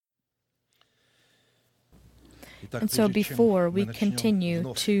And so before we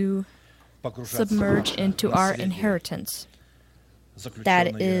continue to submerge into our inheritance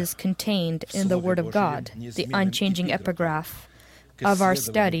that is contained in the Word of God, the unchanging epigraph of our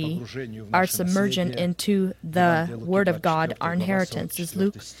study, our submersion into the Word of God, our inheritance, is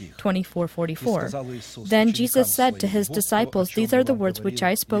Luke 24:44. Then Jesus said to his disciples, "These are the words which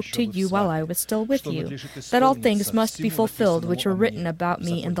I spoke to you while I was still with you, that all things must be fulfilled which were written about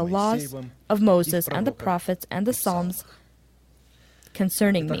me in the laws of Moses and the prophets and the Psalms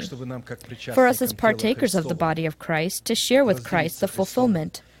concerning me." For us as partakers of the body of Christ, to share with Christ the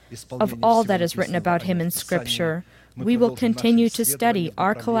fulfillment of all that is written about him in Scripture, we will continue to study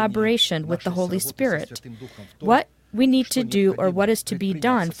our collaboration with the Holy Spirit, what we need to do or what is to be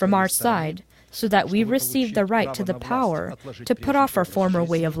done from our side, so that we receive the right to the power to put off our former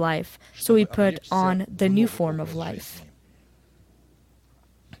way of life, so we put on the new form of life.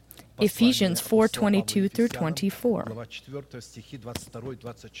 Ephesians 4:22-24.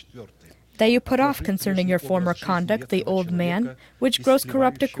 That you put off concerning your former conduct the old man, which grows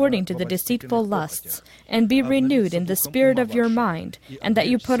corrupt according to the deceitful lusts, and be renewed in the spirit of your mind, and that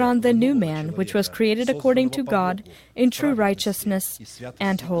you put on the new man, which was created according to God, in true righteousness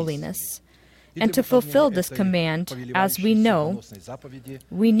and holiness. And to fulfill this command, as we know,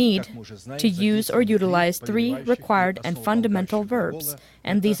 we need to use or utilize three required and fundamental verbs,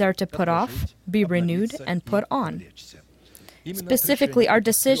 and these are to put off, be renewed, and put on. Specifically, our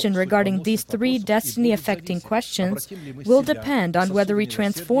decision regarding these three destiny-affecting questions will depend on whether we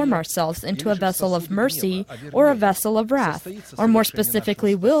transform ourselves into a vessel of mercy or a vessel of wrath, or more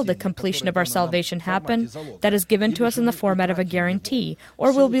specifically, will the completion of our salvation happen that is given to us in the format of a guarantee,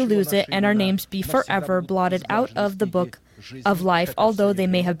 or will we lose it and our names be forever blotted out of the book of life, although they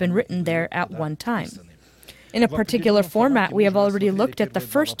may have been written there at one time. In a particular format, we have already looked at the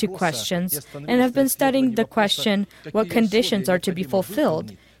first two questions and have been studying the question, what conditions are to be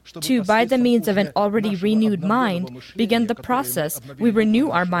fulfilled? To, by the means of an already renewed mind, begin the process. We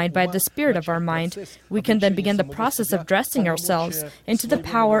renew our mind by the spirit of our mind. We can then begin the process of dressing ourselves into the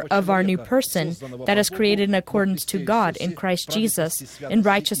power of our new person that is created in accordance to God in Christ Jesus, in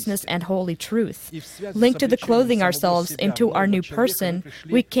righteousness and holy truth. Linked to the clothing ourselves into our new person,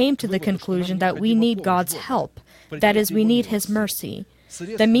 we came to the conclusion that we need God's help. That is, we need His mercy.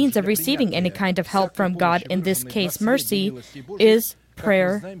 The means of receiving any kind of help from God, in this case mercy, is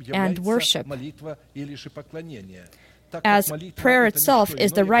prayer and worship. As prayer itself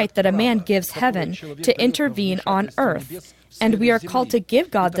is the right that a man gives heaven to intervene on earth, and we are called to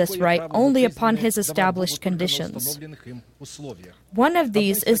give God this right only upon His established conditions. One of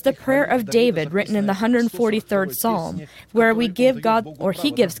these is the prayer of David, written in the 143rd Psalm, where we give God, or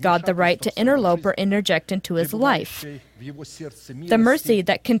he gives God, the right to interlope or interject into his life. The mercy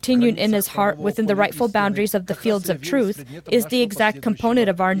that continued in his heart within the rightful boundaries of the fields of truth is the exact component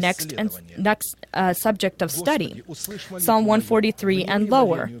of our next subject of study. Psalm 143 and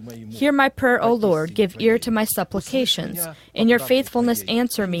lower. Hear my prayer, O Lord, give ear to my supplications. In your faithfulness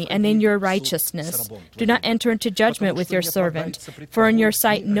answer me, and in your righteousness. Do not enter into judgment with your servant, for in your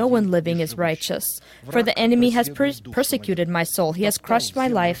sight no one living is righteous. For the enemy has persecuted my soul. He has crushed my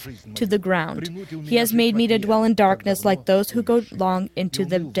life to the ground. He has made me to dwell in darkness like those who go long into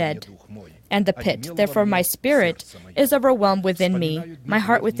the dead and the pit. Therefore my spirit is overwhelmed within me. My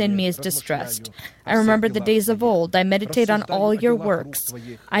heart within me is distressed. I remember the days of old. I meditate on all your works.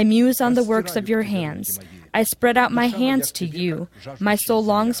 I muse on the works of your hands. I spread out my hands to you. My soul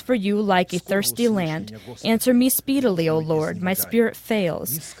longs for you like a thirsty land. Answer me speedily, O Lord. My spirit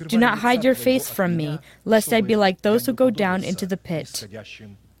fails. Do not hide your face from me, lest I be like those who go down into the pit.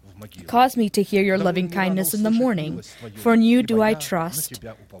 Cause me to hear your loving kindness in the morning, for in you do I trust.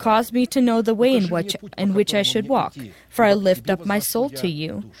 Cause me to know the way in which I should walk, for I lift up my soul to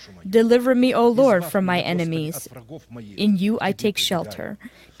you. Deliver me, O Lord, from my enemies. In you I take shelter.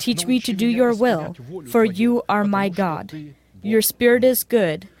 Teach me to do your will, for you are my God. Your spirit is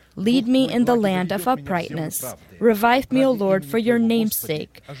good. Lead me in the land of uprightness. Revive me, O Lord, for your name's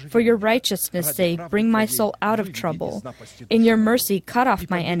sake. For your righteousness' sake, bring my soul out of trouble. In your mercy, cut off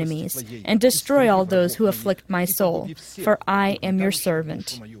my enemies, and destroy all those who afflict my soul, for I am your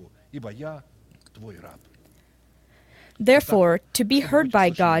servant. Therefore, to be heard by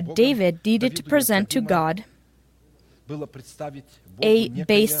God, David needed to present to God a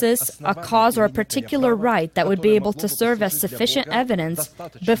basis, a cause, or a particular right that would be able to serve as sufficient evidence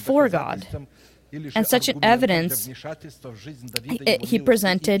before God. And such an evidence he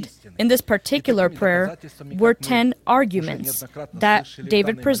presented in this particular prayer were 10 arguments that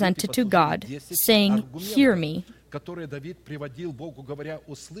David presented to God, saying, "Hear me."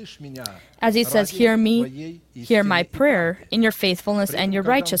 As he says, hear me, hear my prayer in your faithfulness and your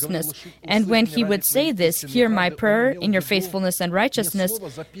righteousness. And when he would say this, hear my prayer in your faithfulness and righteousness,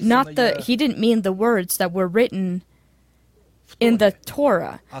 he didn't mean the words that were written in the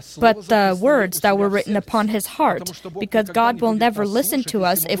Torah, but the words that were written upon his heart, because God will never listen to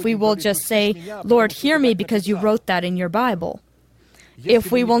us if we will just say, Lord, hear me because you wrote that in your Bible.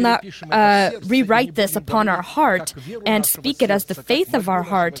 If we will not rewrite this upon our heart and speak it as the faith of our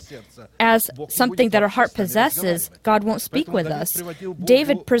heart, as something that our heart possesses, God won't speak with us.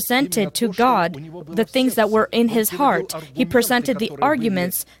 David presented to God the things that were in his heart. He presented the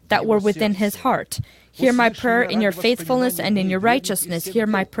arguments that were within his heart. Hear my prayer in your faithfulness and in your righteousness. Hear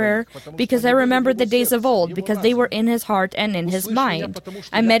my prayer, because I remember the days of old, because they were in his heart and in his mind.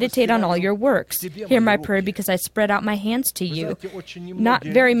 I meditate on all your works. Hear my prayer, because I spread out my hands to you. Not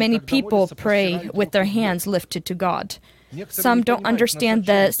very many people pray with their hands lifted to God. Some don't understand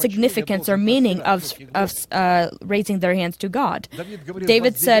the significance or meaning of raising their hands to God.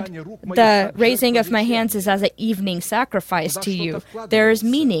 David said, the raising of my hands is as an evening sacrifice to you. There is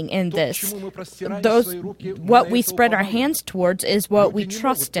meaning in this. What we spread our hands towards is what we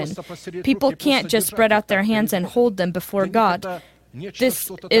trust in. People can't just spread out their hands and hold them before God. This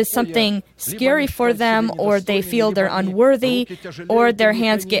is something scary for them, or they feel they're unworthy, or their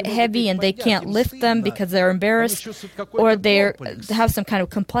hands get heavy and they can't lift them because they're embarrassed, or they have some kind of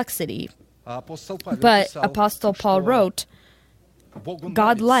complexity. But Apostle Paul wrote,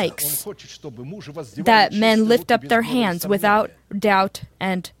 God likes that men lift up their hands without doubt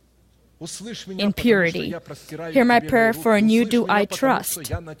and in purity. Hear my prayer, for in you do I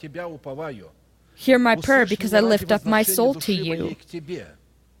trust. Hear my prayer, because I lift up my soul to you.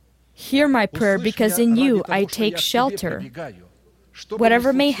 Hear my prayer, because in you I take shelter.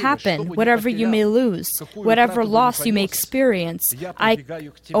 Whatever may happen, whatever you may lose, whatever loss you may experience, I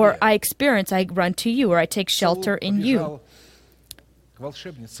run to you, or I take shelter in you.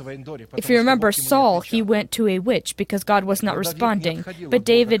 If you remember Saul, he went to a witch because God was not responding. But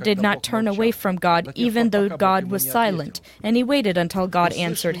David did not turn away from God, even though God was silent, and he waited until God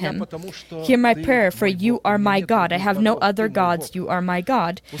answered him. Hear my prayer, for you are my God. I have no other gods. You are my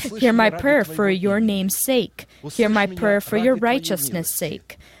God. Hear my prayer for your name's sake. Hear my prayer for your righteousness'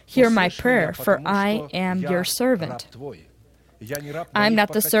 sake. Hear my prayer, for I am your servant. I am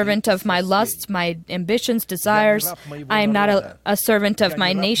not the servant of my lusts, my ambitions, desires. I am not a servant of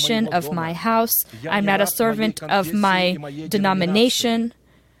my nation, of my house. I am not a servant of my denomination.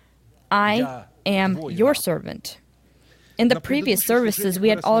 I am your servant. In the previous services, we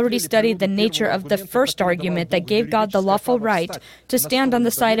had already studied the nature of the first argument that gave God the lawful right to stand on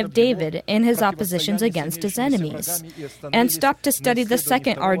the side of David in his oppositions against his enemies, and stopped to study the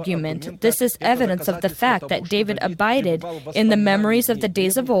second argument. This is evidence of the fact that David abided in the memories of the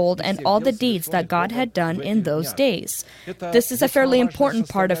days of old and all the deeds that God had done in those days. This is a fairly important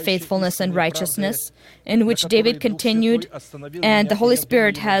part of faithfulness and righteousness, in which David continued, and the Holy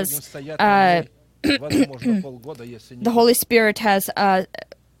Spirit has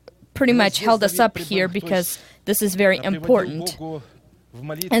pretty much held us up here because this is very important.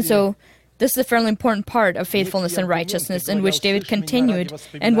 And so this is a fairly important part of faithfulness and righteousness, in which David continued,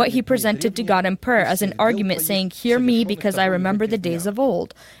 and what he presented to God in prayer as an argument, saying, hear me, because I remember the days of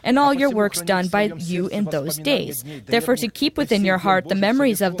old, and all your works done by you in those days. Therefore, to keep within your heart the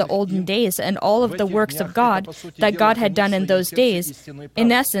memories of the olden days and all of the works of God that God had done in those days,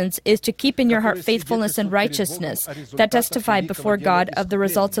 in essence, is to keep in your heart faithfulness and righteousness that testify before God of the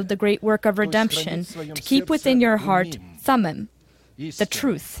results of the great work of redemption, to keep within your heart Thummim, the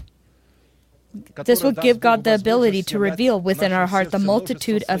truth. This will give God the ability to reveal within our heart the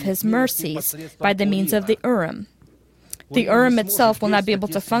multitude of His mercies by the means of the Urim. The Urim itself will not be able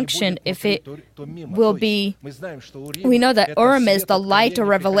to function if it will be... We know that Urim is the light or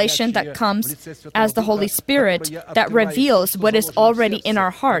revelation that comes as the Holy Spirit that reveals what is already in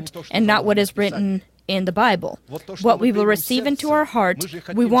our heart and not what is written in the Bible. What we will receive into our heart,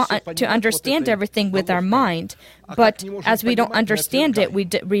 we want to understand everything with our mind, but as we don't understand it, we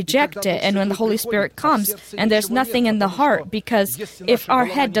reject it. And when the Holy Spirit comes and there's nothing in the heart, because if our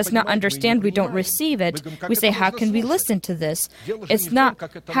head does not understand, we don't receive it, we say, how can we listen to this? It's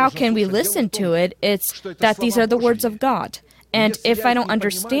not how can we listen to it, it's that these are the words of God. And if I don't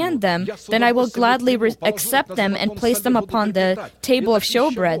understand them, then I will gladly accept them and place them upon the table of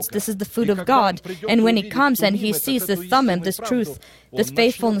showbreads. This is the food of God. And when He comes and He sees this Thummim, this truth, this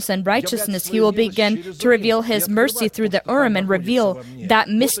faithfulness and righteousness, He will begin to reveal His mercy through the Urim and reveal that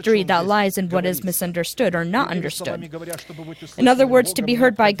mystery that lies in what is misunderstood or not understood. In other words, to be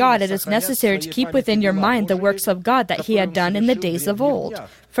heard by God, it is necessary to keep within your mind the works of God that He had done in the days of old.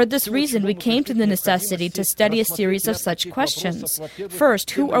 For this reason, we came to the necessity to study a series of such questions.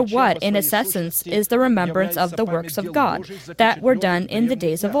 First, who or what, in its essence, is the remembrance of the works of God that were done in the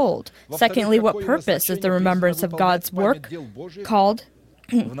days of old? Secondly, what purpose is the remembrance of God's work called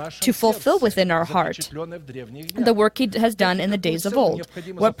to fulfill within our heart the work He has done in the days of old?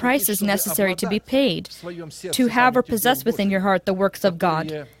 What price is necessary to be paid to have or possess within your heart the works of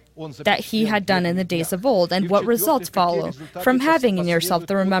God that He had done in the days of old, and what results follow from having in yourself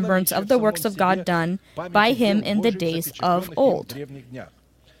the remembrance of the works of God done by Him in the days of old?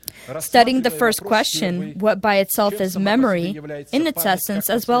 Studying the first question, what by itself is memory, in its essence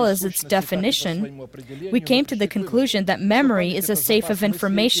as well as its definition, we came to the conclusion that memory is a safe of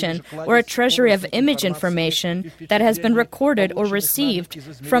information or a treasury of image information that has been recorded or received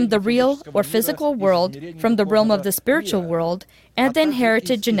from the real or physical world, from the realm of the spiritual world, and the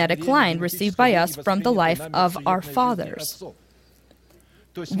inherited genetic line received by us from the life of our fathers.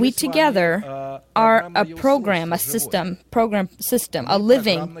 We together are a program, a system, a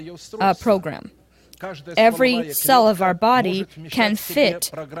living program. Every cell of our body can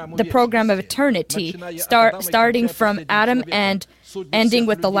fit the program of eternity, starting from Adam and ending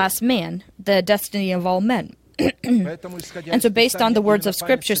with the last man, the destiny of all men. And so based on the words of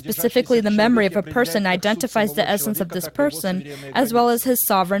Scripture, specifically the memory of a person identifies the essence of this person as well as his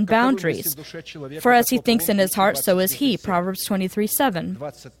sovereign boundaries. For as he thinks in his heart, so is he. Proverbs 23:7.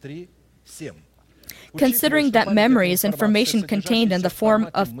 Considering that memory is information contained in the form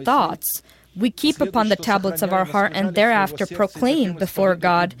of thoughts, we keep upon the tablets of our heart and thereafter proclaim before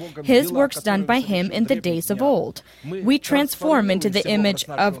God His works done by Him in the days of old. We transform into the image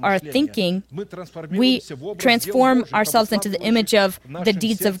of our thinking. We transform ourselves into the image of the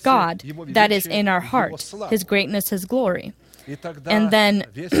deeds of God that is in our heart, His greatness, His glory. And then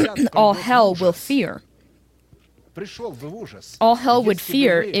all hell will fear. All hell would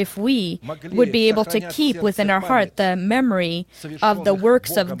fear if we would be able to keep within our heart the memory of the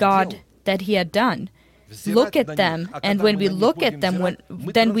works of God that He had done. Look at them, and when we look at them,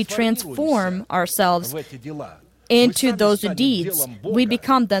 then we transform ourselves into those deeds. We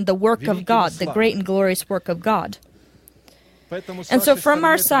become then the work of God, the great and glorious work of God. And so from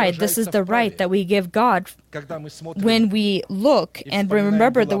our side, this is the right that we give God when we look and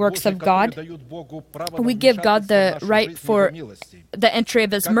remember the works of God. We give God the right for the entry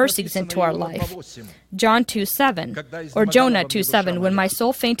of His mercies into our life. John 2:7, or Jonah 2:7, when my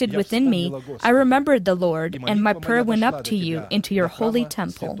soul fainted within me, I remembered the Lord, and my prayer went up to you into your holy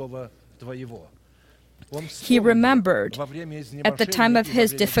temple. He remembered at the time of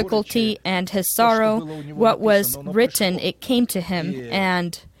his difficulty and his sorrow what was written. It came to him,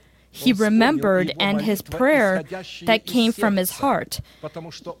 and he remembered, and his prayer that came from his heart.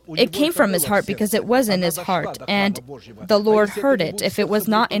 It came from his heart because it was in his heart, and the Lord heard it. If it was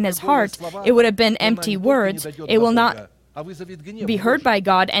not in his heart, it would have been empty words. It will not be heard by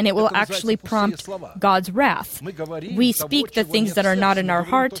God, and it will actually prompt God's wrath. We speak the things that are not in our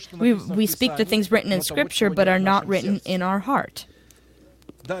heart. We speak the things written in Scripture but are not written in our heart.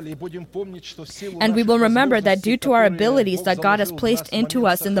 And we will remember that due to our abilities that God has placed into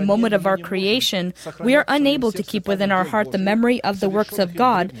us in the moment of our creation, we are unable to keep within our heart the memory of the works of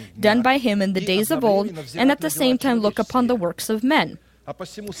God done by Him in the days of old, and at the same time look upon the works of men.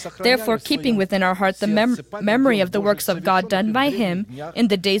 Therefore, keeping within our heart the memory of the works of God done by Him in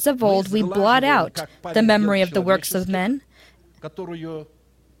the days of old, we blot out the memory of the works of men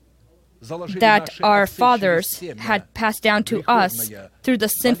that our fathers had passed down to us through the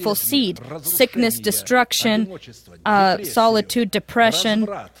sinful seed, sickness, destruction, solitude, depression,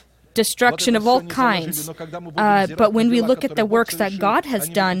 destruction of all kinds. But when we look at the works that God has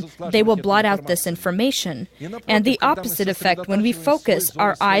done, they will blot out this information. And the opposite effect, when we focus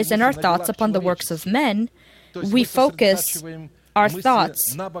our eyes and our thoughts upon the works of men, we focus our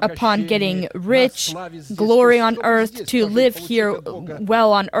thoughts upon getting rich, glory on earth, to live here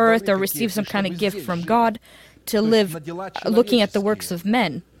well on earth, or receive some kind of gift from God, to live looking at the works of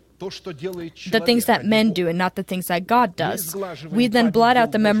men. The things that men do and not the things that God does. We then blot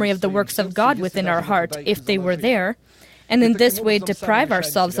out the memory of the works of God within our heart, if they were there, and in this way deprive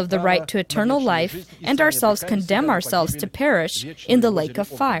ourselves of the right to eternal life, and ourselves condemn ourselves to perish in the lake of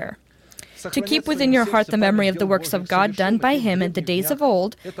fire. To keep within your heart the memory of the works of God done by Him in the days of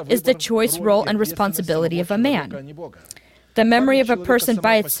old is the choice role and responsibility of a man. The memory of a person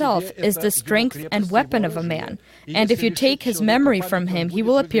by itself is the strength and weapon of a man, and if you take his memory from him, he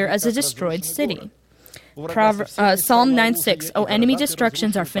will appear as a destroyed city. Psalm 9:6, O enemy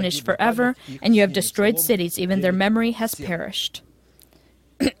destructions are finished forever, and you have destroyed cities, even their memory has perished.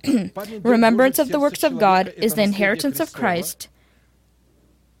 Remembrance of the works of God is the inheritance of Christ.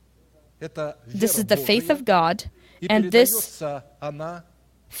 This is the faith of God, and this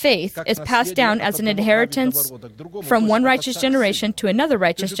faith is passed down as an inheritance from one righteous generation to another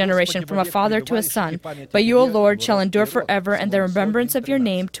righteous generation, from a father to a son. But you, O Lord, shall endure forever, and the remembrance of your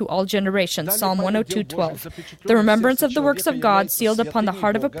name to all generations. Psalm 102:12. The remembrance of the works of God sealed upon the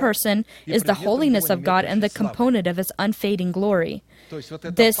heart of a person is the holiness of God and the component of his unfading glory.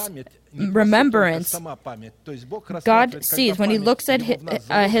 This remembrance, God sees when He looks at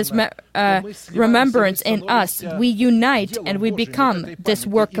His remembrance in us. We unite and we become this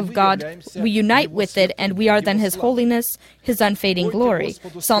work of God. We unite with it, and we are then His holiness, His unfading glory.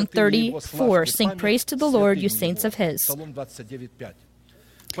 Psalm 34, sing praise to the Lord, you saints of His.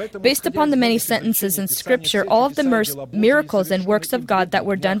 Based upon the many sentences in Scripture, all of the miracles and works of God that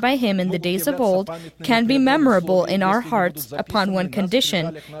were done by Him in the days of old can be memorable in our hearts upon one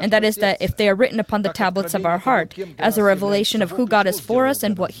condition, and that is that if they are written upon the tablets of our heart, as a revelation of who God is for us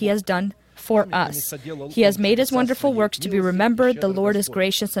and what He has done for us. He has made His wonderful works to be remembered. The Lord is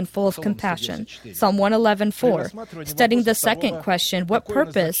gracious and full of compassion. Psalm 111:4. Studying the second question, what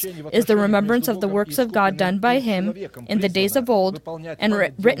purpose is the remembrance of the works of God done by Him in the days of old and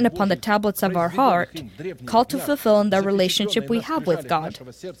written upon the tablets of our heart, called to fulfill in the relationship we have with God?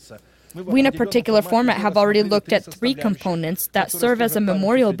 We in a particular format have already looked at 3 components that serve as a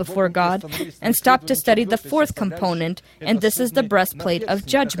memorial before God and stopped to study the 4th component, and this is the breastplate of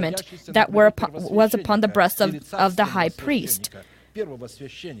judgment that was upon the breast of the high priest.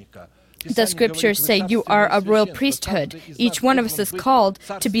 The Scriptures say you are a royal priesthood. Each one of us is called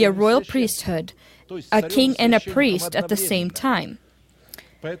to be a royal priesthood, a king and a priest at the same time.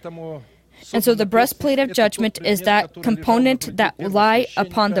 And so the breastplate of judgment is that component that lie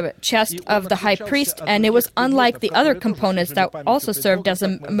upon the chest of the high priest, and it was unlike the other components that also served as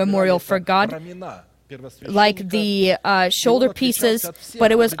a memorial for God, like the shoulder pieces,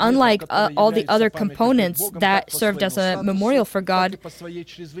 but it was unlike all the other components that served as a memorial for God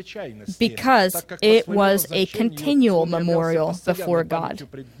because it was a continual memorial before God.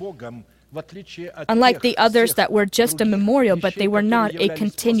 Unlike the others that were just a memorial, but they were not a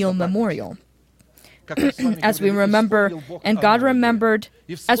continual memorial. As we remember, and God remembered,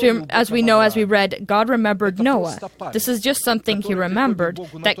 as we know, as we read, God remembered Noah. This is just something He remembered,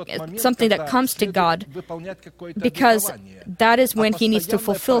 something that comes to God, because that is when He needs to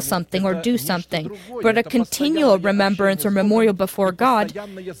fulfill something or do something. But a continual remembrance or memorial before God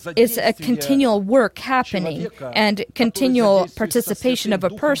is a continual work happening and continual participation of a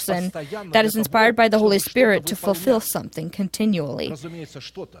person that is inspired by the Holy Spirit to fulfill something continually.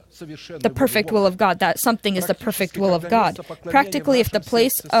 The perfect will of God. That something is the perfect will of God. Practically, if the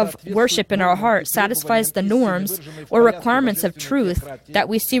place of worship in our heart satisfies the norms or requirements of truth that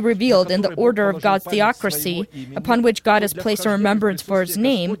we see revealed in the order of God's theocracy, upon which God has placed a remembrance for His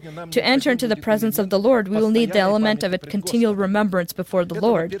name, to enter into the presence of the Lord, we will need the element of a continual remembrance before the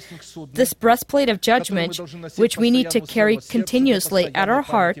Lord. This breastplate of judgment, which we need to carry continuously at our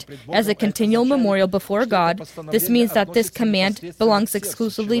heart as a continual memorial before God, this means that this command belongs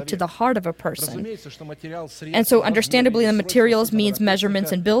exclusively to the heart of a person. And so, understandably, the materials, means,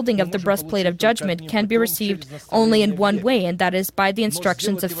 measurements, and building of the breastplate of judgment can be received only in one way, and that is by the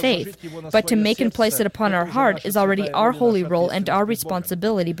instructions of faith. But to make and place it upon our heart is already our holy role and our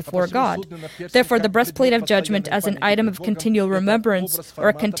responsibility before God. Therefore, the breastplate of judgment as an item of continual remembrance or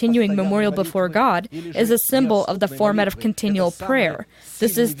a continuing memorial before God is a symbol of the format of continual prayer.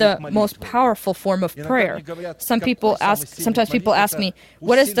 This is the most powerful form of prayer. Sometimes people ask me,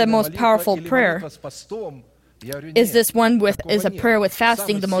 what is the most powerful prayer? Is a prayer with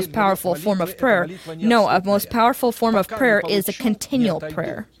fasting the most powerful form of prayer? No, a most powerful form of prayer is a continual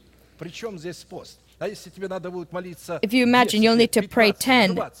prayer. If you imagine you'll need to pray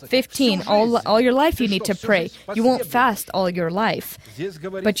 10, 15, all your life you need to pray. You won't fast all your life,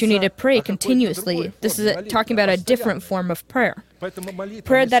 but you need to pray continuously. This is talking about a different form of prayer.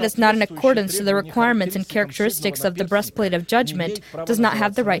 Prayer that is not in accordance to the requirements and characteristics of the breastplate of judgment does not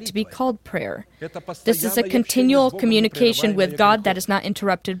have the right to be called prayer. This is a continual communication with God that is not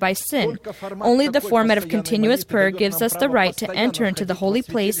interrupted by sin. Only the format of continuous prayer gives us the right to enter into the holy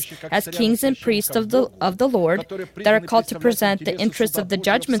place as kings and priests of the Lord that are called to present the interests of the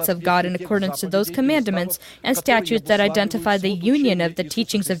judgments of God in accordance to those commandments and statutes that identify the union of the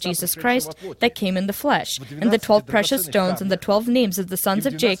teachings of Jesus Christ that came in the flesh, and the 12 precious stones and the 12 names of the sons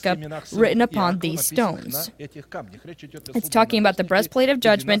of Jacob written upon these stones. It's talking about the breastplate of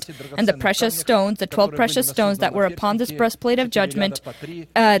judgment and the precious stones, the 12 precious stones that were upon this breastplate of judgment,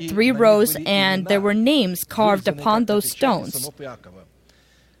 3 rows, and there were names carved upon those stones.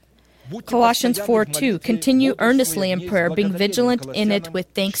 Colossians 4:2, continue earnestly in prayer, being vigilant in it with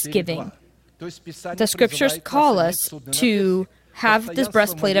thanksgiving. The scriptures call us to have this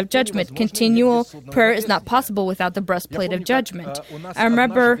breastplate of judgment. Continual prayer is not possible without the breastplate of judgment. I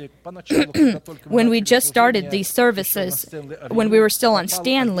remember when we just started these services, when we were still on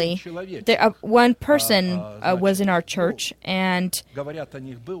Stanley, one person was in our church, and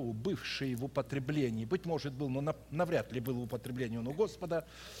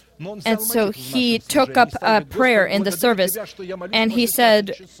so he took up a prayer in the service, and he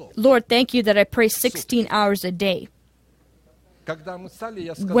said, "Lord, thank you that I pray 16 hours a day."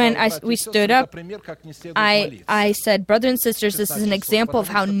 When we stood up, I said, "Brothers and sisters, this is an example of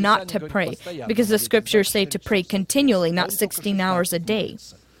how not to pray, because the scriptures say to pray continually, not 16 hours a day."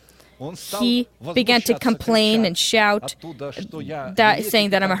 He began to complain and shout,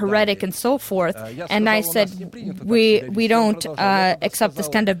 saying that I'm a heretic and so forth. And I said, we don't accept this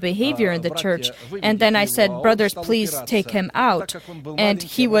kind of behavior in the church. And then I said, "Brothers, please take him out." And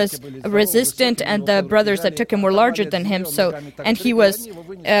he was resistant, and the brothers that took him were larger than him. And he was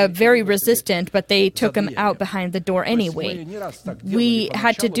very resistant, but they took him out behind the door anyway. We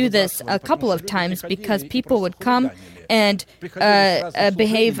had to do this a couple of times because people would come and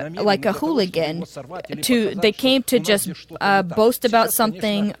behave like a hooligan. They came to just boast about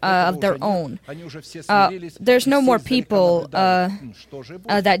something of their own. There's no more people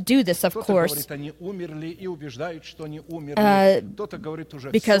that do this, of course,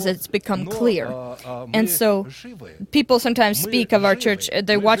 because it's become clear. And so people sometimes speak of our church.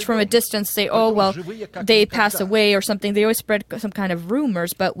 They watch from a distance, say, "Oh, well, they pass away," or something. They always spread some kind of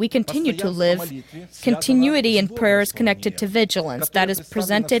rumors, but we continue to live. Continuity in prayer is connected to vigilance that is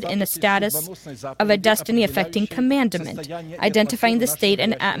presented in a status of a destiny-affecting commandment, identifying the state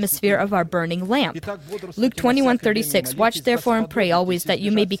and atmosphere of our burning lamp. Luke 21:36, "Watch therefore and pray always that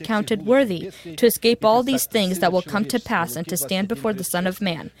you may be counted worthy to escape all these things that will come to pass and to stand before the Son of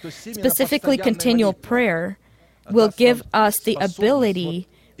Man." Specifically, continual prayer will give us the ability,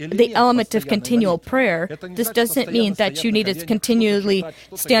 the element of continual prayer. This doesn't mean that you need to continually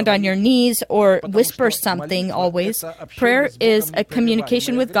stand on your knees or whisper something always. Prayer is a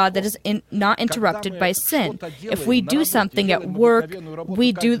communication with God that is not interrupted by sin. If we do something at work,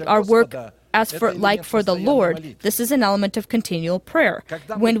 we do our work for the Lord. This is an element of continual prayer.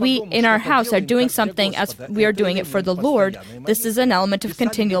 When we in our house are doing something as we are doing it for the Lord, this is an element of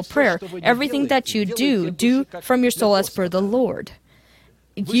continual prayer. Everything that you do from your soul as per the Lord.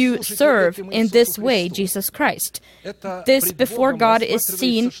 You serve in this way Jesus Christ. This before God is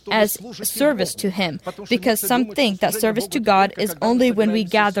seen as service to Him, because some think that service to God is only when we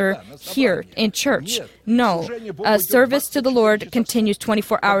gather here in church. No, service to the Lord continues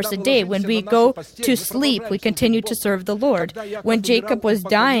 24 hours a day. When we go to sleep, we continue to serve the Lord. When Jacob was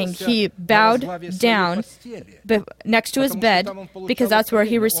dying, he bowed down next to his bed, because that's where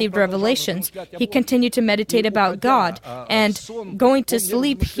he received revelations. He continued to meditate about God, and going to sleep,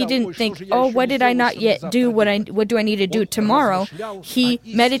 he didn't think, "Oh, what did I not yet do? What do I need to do tomorrow?" He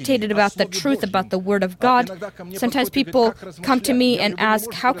meditated about the truth, about the Word of God. Sometimes people come to me and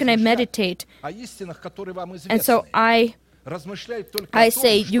ask, "How can I meditate?" And so I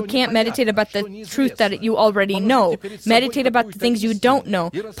say, you can't meditate about the truth that you already know. Meditate about the things you don't know.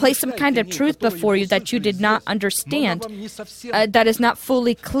 Place some kind of truth before you that you did not understand, that is not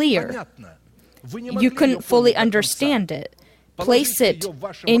fully clear. You couldn't fully understand it. Place it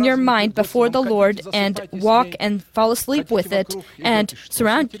in your mind before the Lord and walk and fall asleep with it, and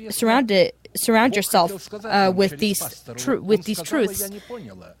surround surround yourself with these truths,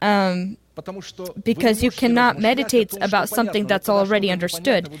 because you cannot meditate about something that's already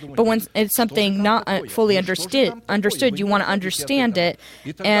understood. But when it's something not fully understood, you want to understand it,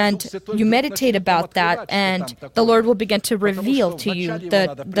 and you meditate about that, and the Lord will begin to reveal to you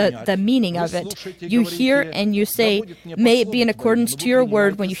the meaning of it. You hear and you say, "May it be in accordance to your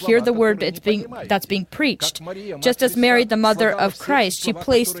word." When you hear the word that's being preached, just as Mary, the mother of Christ, she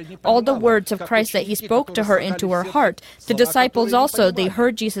placed all the words of Christ that He spoke to her into her heart. The disciples also, they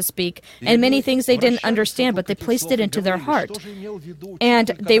heard Jesus speak, and many things they didn't understand, but they placed it into their heart. And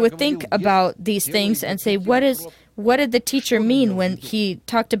they would think about these things and say, what did the teacher mean when he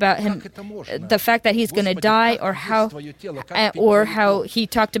talked about him, the fact that he's going to die, or how he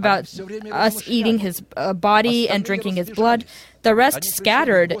talked about us eating his body and drinking his blood? The rest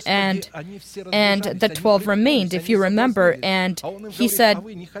scattered, and the 12 remained, if you remember. And he said,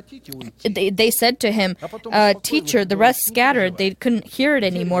 they said to him, "Teacher, the rest scattered." They couldn't hear it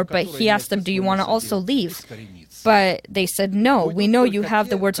anymore, but he asked them, "Do you want to also leave?" But they said, "No, we know you have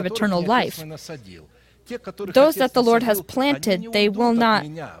the words of eternal life. Those that the Lord has planted, they will not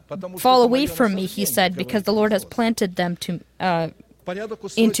fall away from me," he said, "because the Lord has planted them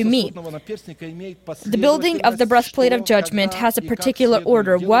into me." The building of the breastplate of judgment has a particular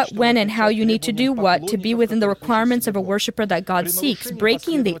order: what, when, and how you need to do what to be within the requirements of a worshiper that God seeks.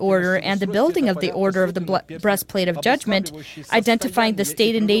 Breaking the order and the building of the order of the breastplate of judgment, identifying the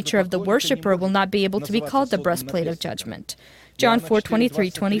state and nature of the worshiper, will not be able to be called the breastplate of judgment. John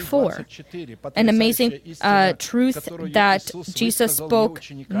 4:23-24. An amazing truth that Jesus spoke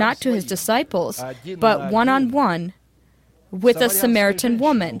not to His disciples, but one-on-one with a Samaritan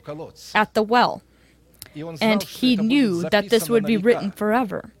woman at the well. And He knew that this would be written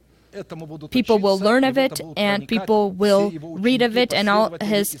forever. People will learn of it, and people will read of it, and all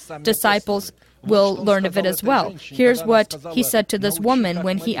His disciples will learn of it as well. Here's what He said to this woman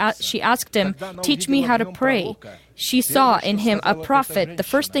when she asked Him, "Teach me how to pray." She saw in him a prophet. The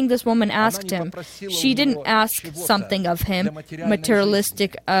first thing this woman asked him, she didn't ask something of him,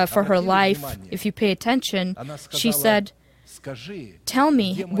 materialistic for her life. If you pay attention, she said, "Tell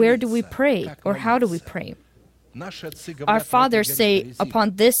me, where do we pray, or how do we pray?" Our fathers say,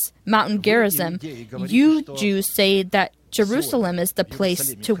 upon this mountain Gerizim, you Jews say that Jerusalem is the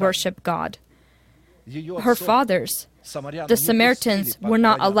place to worship God. Her fathers, the Samaritans, were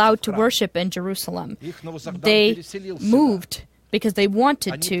not allowed to worship in Jerusalem. They moved because they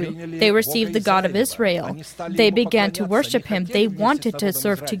wanted to. They received the God of Israel. They began to worship Him. They wanted to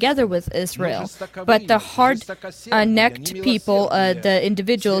serve together with Israel. But the hard-necked people, the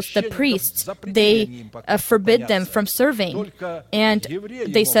individuals, the priests, they forbid them from serving. And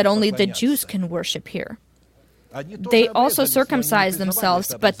they said only the Jews can worship here. They also circumcised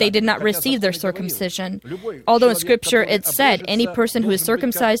themselves, but they did not receive their circumcision. Although in Scripture it said any person who is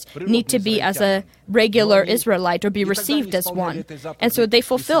circumcised need to be as a regular Israelite or be received as one. And so they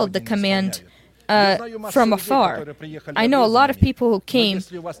fulfilled the command from afar. I know a lot of people who came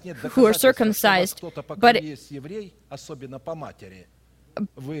who are circumcised, but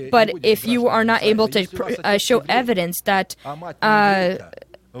if you are not able to show evidence that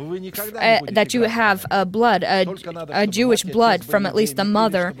that you have blood, a Jewish blood from at least the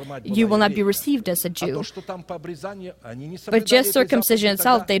mother, you will not be received as a Jew. But just circumcision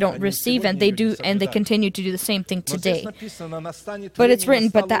itself, they don't receive, and they continue to do the same thing today. But it's written,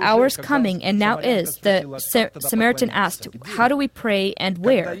 "But the hour is coming, and now is." The Samaritan asked, "How do we pray and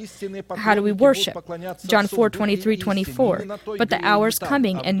where? How do we worship?" John 4:23-24. "But the hour is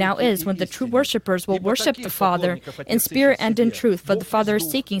coming, and now is, when the true worshippers will worship the Father in spirit and in truth, for the Father is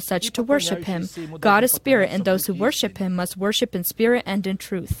seeking such to worship Him. God is spirit, and those who worship Him must worship in spirit and in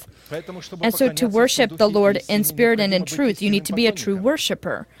truth." And so to worship the Lord in spirit and in truth, you need to be a true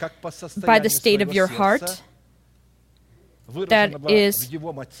worshipper. By the state of your heart, that is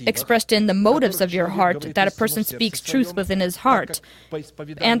expressed in the motives of your heart, that a person speaks truth within his heart.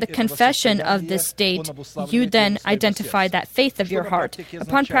 And the confession of this state, you then identify that faith of your heart.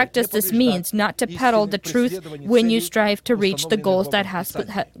 Upon practice, this means not to peddle the truth when you strive to reach the goals that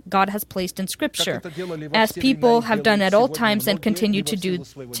God has placed in Scripture, as people have done at all times and continue to do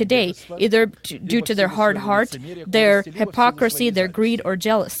today, either due to their hard heart, their hypocrisy, their greed, or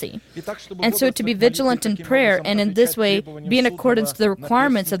jealousy. And so to be vigilant in prayer, and in this way be in accordance to the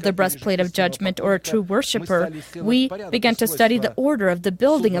requirements of the breastplate of judgment, or a true worshipper, we begin to study the order of the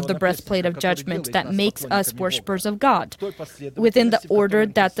building of the breastplate of judgment that makes us worshipers of God, within the order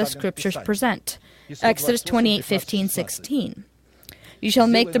that the Scriptures present. Exodus 28:15-16. You shall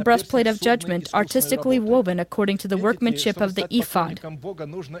make the breastplate of judgment artistically woven according to the workmanship of the ephod.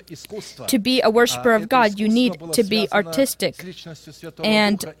 To be a worshiper of God, you need to be artistic.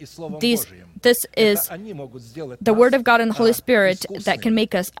 And this is the Word of God and the Holy Spirit that can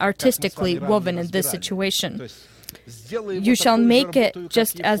make us artistically woven in this situation. You shall make it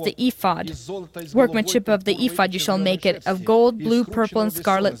just as the ephod. Workmanship of the ephod, you shall make it of gold, blue, purple, and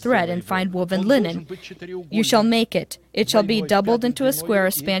scarlet thread, and fine woven linen. You shall make it. It shall be doubled into a square,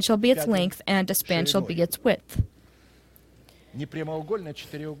 a span shall be its length, and a span shall be its width.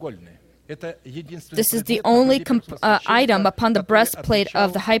 This is the only item upon the breastplate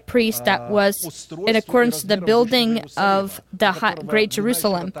of the high priest that was in accordance to the building of the Great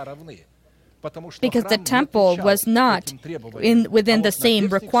Jerusalem, because the temple was not within the same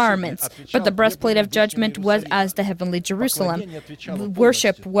requirements, but the breastplate of judgment was as the heavenly Jerusalem.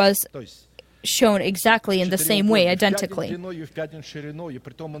 Worship was shown exactly in the same way, identically.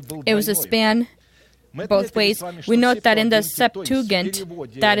 It was a span both ways. We note that in the Septuagint,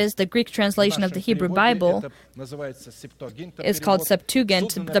 that is the Greek translation of the Hebrew Bible, is called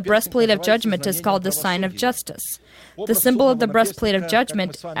Septuagint. The breastplate of judgment is called the sign of justice. The symbol of the breastplate of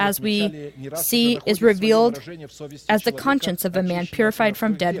judgment, as we see, is revealed as the conscience of a man purified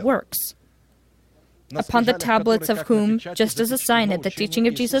from dead works, upon the tablets of whom, just as a sign at the teaching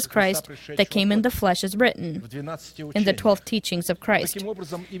of Jesus Christ that came in the flesh is written, in the 12 teachings of Christ.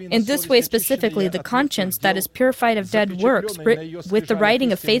 In this way specifically, the conscience that is purified of dead works, with the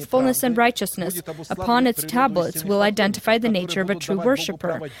writing of faithfulness and righteousness upon its tablets, will identify the nature of a true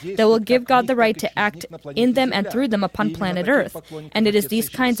worshiper, that will give God the right to act in them and through them upon planet Earth. And it is these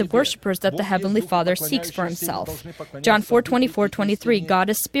kinds of worshipers that the Heavenly Father seeks for Himself. John 4:24-23, God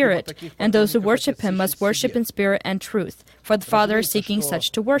is spirit, and those who worship Him must worship in spirit and truth, for the Father is seeking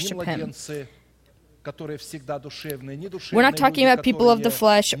such to worship Him. We're not talking about people of the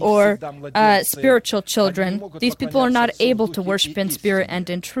flesh or spiritual children. These people are not able to worship in spirit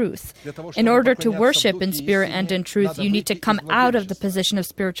and in truth. In order to worship in spirit and in truth, you need to come out of the position of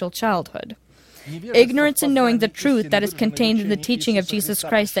spiritual childhood. Ignorance in knowing the truth that is contained in the teaching of Jesus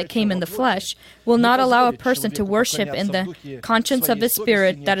Christ that came in the flesh will not allow a person to worship in the conscience of his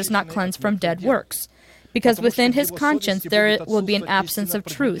spirit that is not cleansed from dead works. Because within his conscience there will be an absence of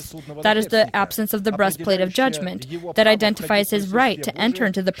truth. That is the absence of the breastplate of judgment that identifies his right to enter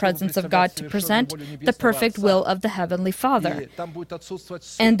into the presence of God to present the perfect will of the Heavenly Father.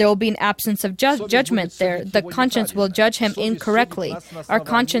 And there will be an absence of judgment there. The conscience will judge him incorrectly. Our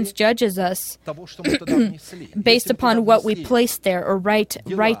conscience judges us based upon what we place there or write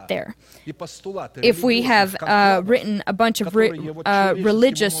there. If we have written a bunch of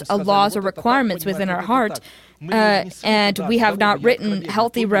religious laws or requirements within our heart, and we have not written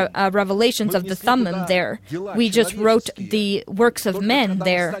healthy revelations of the Thummim there, we just wrote the works of men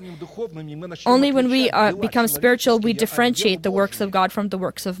there. Only when we become spiritual, we differentiate the works of God from the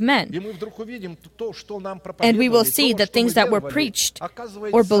works of men. And we will see the things that were preached,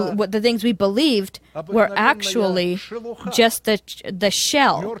 or the things we believed, were actually just the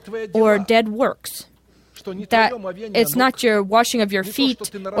shell, or dead works. That it's not your washing of your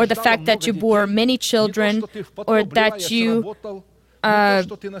feet, or the fact that you bore many children, or that you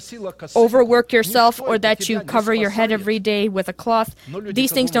overwork yourself, or that you cover your head every day with a cloth.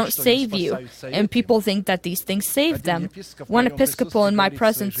 These things don't save you, and people think that these things save them. One Episcopal in my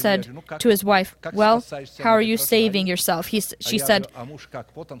presence said to his wife, "Well, how are you saving yourself?" She said,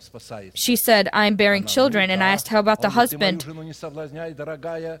 "I'm bearing children." And I asked, "How about the husband?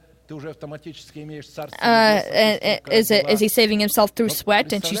 Is he saving himself through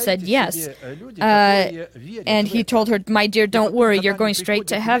sweat?" And she said, "Yes." And he told her, "My dear, don't worry, you're going straight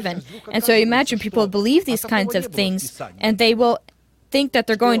to heaven." And so imagine people believe these kinds of things, and they will think that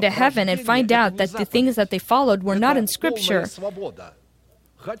they're going to heaven and find out that the things that they followed were not in Scripture.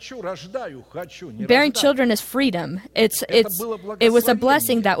 Bearing children is freedom. It was a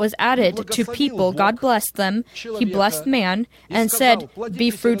blessing that was added to people. God blessed them. He blessed man and said,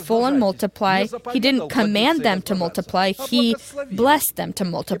 "Be fruitful and multiply." He didn't command them to multiply. He blessed them to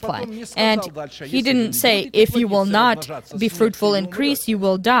multiply. And he didn't say, "If you will not be fruitful, increase, you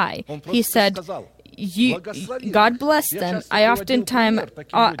will die." He said, God blessed them. I oftentimes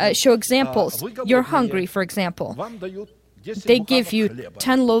show examples. You're hungry, for example. They give you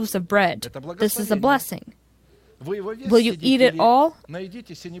 10 loaves of bread. This is a blessing. Will you eat it all?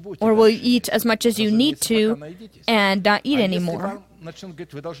 Or will you eat as much as you need to and not eat anymore?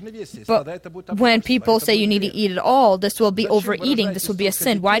 But when people say you need to eat it all, this will be overeating. This will be a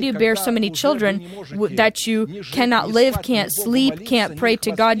sin. Why do you bear so many children that you cannot live, can't sleep, can't pray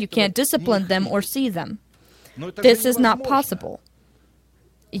to God, you can't discipline them or see them? This is not possible.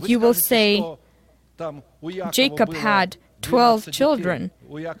 you will say, Jacob had 12 children.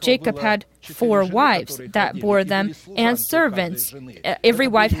 Jacob had 4 wives that bore them, and servants. Every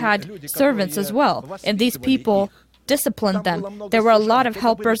wife had servants as well, and these people disciplined them. There were a lot of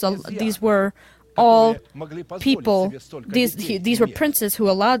helpers. These were all people. These were princes who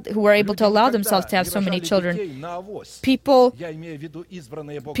were able to allow themselves to have so many children.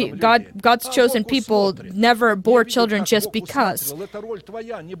 God's chosen people never bore children just because.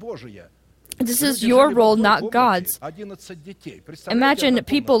 This is your role, not God's. Imagine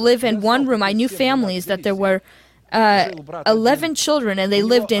people live in one room. I knew families that there were 11 children, and they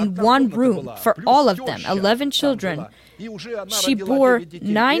lived in one room for all of them. 11 children. She bore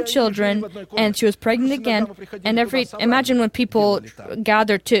 9 children, and she was pregnant again. And imagine when people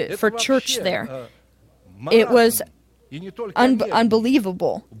gathered for church there. It was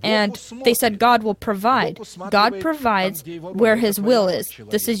unbelievable. And they said, God will provide. God provides where His will is.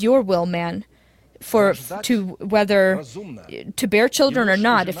 This is your will, man, whether to bear children or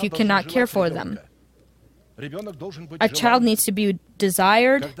not, if you cannot care for them. A child needs to be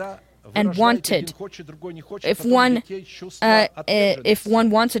desired and wanted. If one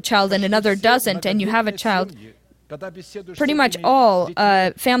wants a child and another doesn't, and you have a child, pretty much all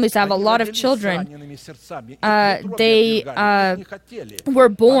families have a lot of children. They were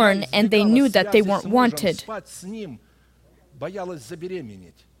born and they knew that they weren't wanted.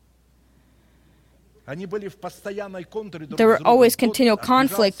 There were always continual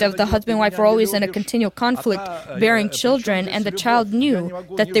conflict of the husband and wife were always in a continual conflict bearing children, and the child knew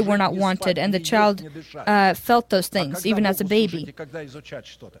that they were not wanted, and the child felt those things even as a baby.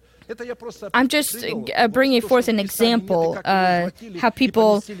 I'm just bringing forth an example how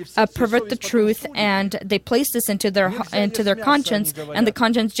people pervert the truth, and they place this into their conscience, and the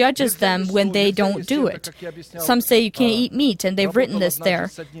conscience judges them when they don't do it. Some say you can't eat meat, and they've written this there.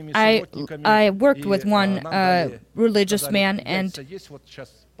 I worked with one religious man, and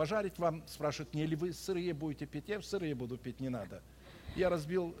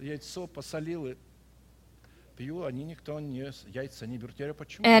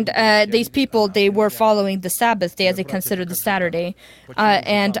these people, they were following the Sabbath day as they considered the Saturday.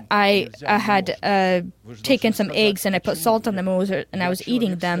 And I had taken some eggs and I put salt on them and I was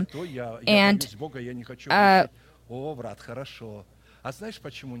eating them. And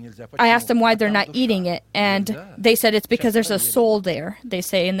I asked them why they're not eating it, and they said it's because there's a soul there, they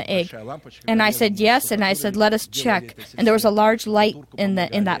say, in the egg. And I said yes, and I said let us check. And there was a large light in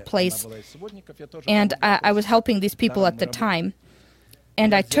that place. And I was helping these people at the time.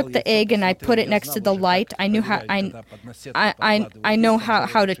 And I took the egg and I put it next to the light. I knew how I know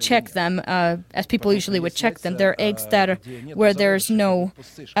how to check them, as people usually would check them. There are eggs where there's no.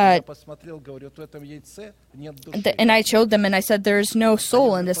 And I showed them and I said there's no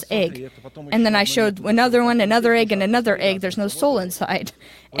soul in this egg. And then I showed another one, another egg, and another egg. There's no soul inside.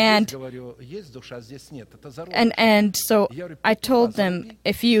 And so I told them,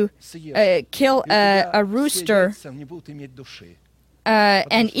 if you kill a rooster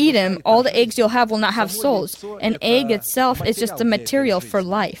and eat them, all the eggs you'll have will not have souls. An egg itself is just the material for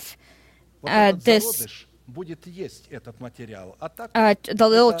life. The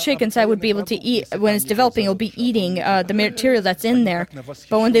little chick inside would be able to eat, when it's developing, it'll be eating the material that's in there.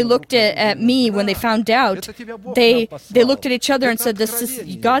 But when they looked at me, when they found out, they looked at each other and said, "This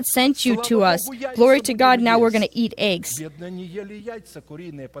is God sent you to us. Glory to God, now we're going to eat eggs."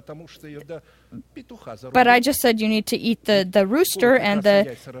 But I just said you need to eat the rooster, and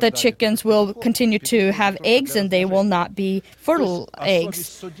the chickens will continue to have eggs, and they will not be fertile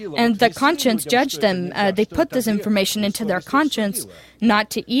eggs. And the conscience judged them. They put this information into their conscience not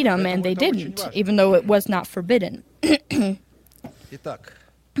to eat them, and they didn't, even though it was not forbidden. And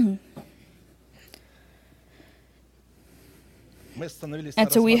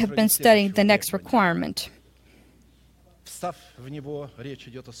so we have been studying the next requirement.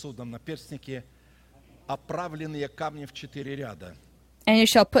 And you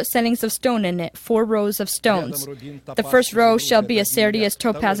shall put settings of stone in it, 4 rows of stones. The first row shall be a sardius,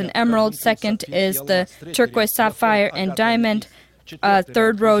 topaz, and emerald. Second is the turquoise, sapphire, and diamond.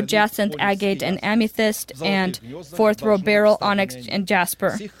 Third row, jacinth, agate, and amethyst. And fourth row, beryl, onyx, and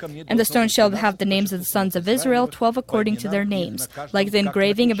jasper. And the stone shall have the names of the sons of Israel, 12 according to their names, like the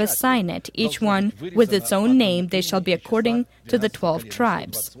engraving of a signet, each one with its own name. They shall be according to the 12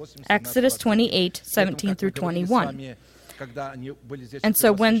 tribes. Exodus 28:17 through 21. And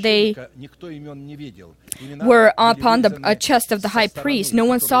so when they were upon the chest of the high priest, no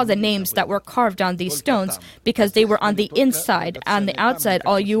one saw the names that were carved on these stones because they were on the inside. On the outside,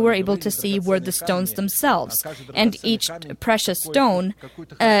 all you were able to see were the stones themselves. And each precious stone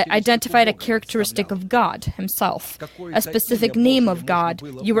identified a characteristic of God himself, a specific name of God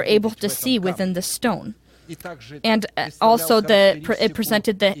you were able to see within the stone. And also it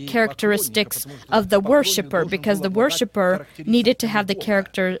presented the characteristics of the worshiper, because the worshiper needed to have the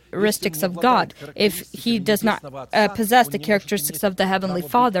characteristics of God. If he does not possess the characteristics of the Heavenly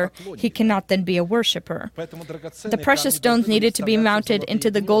Father, he cannot then be a worshiper. The precious stones needed to be mounted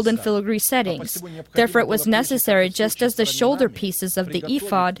into the golden filigree settings. Therefore, it was necessary, just as the shoulder pieces of the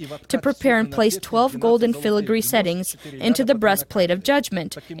ephod, to prepare and place 12 golden filigree settings into the breastplate of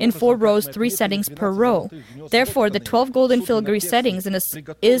judgment, in 4 rows, 3 settings per row. Therefore, the 12 golden filigree settings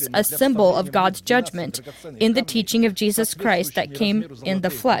is a symbol of God's judgment in the teaching of Jesus Christ that came in the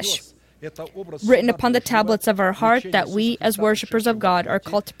flesh, written upon the tablets of our heart, that we, as worshippers of God, are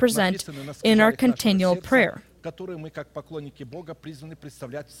called to present in our continual prayer.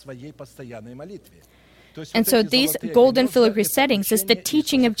 And so these golden filigree settings is the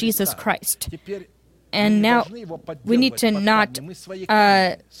teaching of Jesus Christ. And now we need to not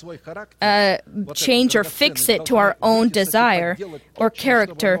change or fix it to our own desire or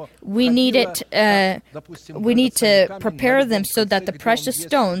character. We need it. We need to prepare them so that the precious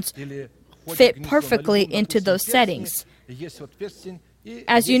stones fit perfectly into those settings.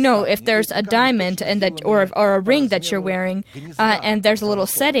 As you know, if there's a diamond and or a ring that you're wearing, and there's a little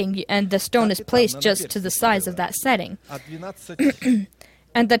setting, and the stone is placed just to the size of that setting.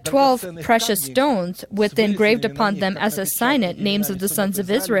 And the 12 precious stones, with engraved upon them as a signet names of the sons of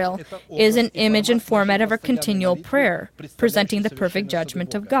Israel, is an image and format of our continual prayer, presenting the perfect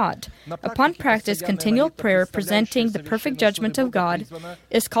judgment of God. Upon practice, continual prayer, presenting the perfect judgment of God,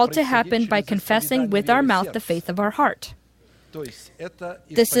 is called to happen by confessing with our mouth the faith of our heart.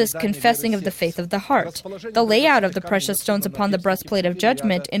 This is confessing of the faith of the heart. The layout of the precious stones upon the breastplate of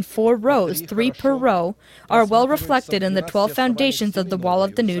judgment in 4 rows, 3 per row, are well reflected in the 12 foundations of the wall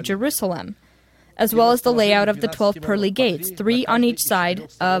of the New Jerusalem, as well as the layout of the 12 pearly gates, 3 on each side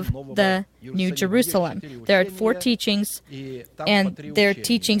of the New Jerusalem. There are 4 teachings, and there are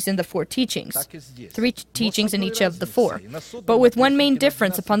teachings in the 4 teachings, 3 teachings in each of the 4. But with one main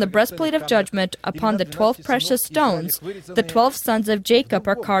difference: upon the breastplate of judgment, upon the 12 precious stones, the 12 sons of Jacob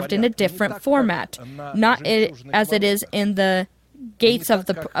are carved in a different format, not as it is in the gates of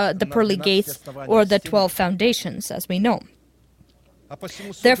the pearly gates or the 12 foundations, as we know.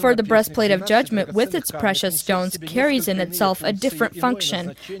 Therefore, the breastplate of judgment with its precious stones carries in itself a different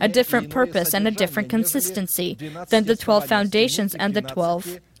function, a different purpose, and a different consistency than the 12 foundations and the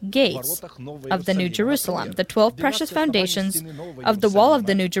 12 gates of the New Jerusalem. The 12 precious foundations of the wall of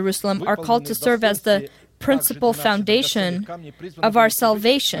the New Jerusalem are called to serve as the principal foundation of our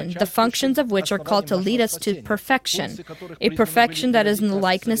salvation, the functions of which are called to lead us to perfection, a perfection that is in the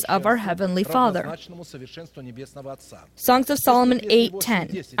likeness of our Heavenly Father. Songs of Solomon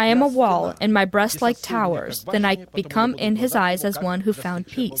 8:10. I am a wall, and my breast like towers. Then I become in his eyes as one who found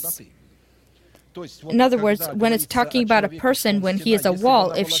peace. In other words, when it's talking about a person, when he is a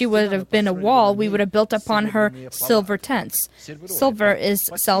wall, if she would have been a wall, we would have built upon her silver tents. Silver is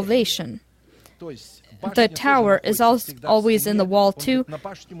salvation. The tower is always in the wall too.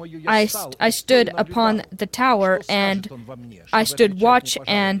 I stood upon the tower, and I stood watch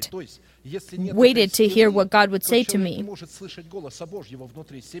and waited to hear what God would say to me.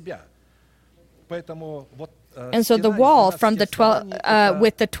 And so the wall from the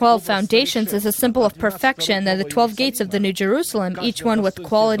with the 12 foundations is a symbol of perfection, and the 12 gates of the New Jerusalem, each one with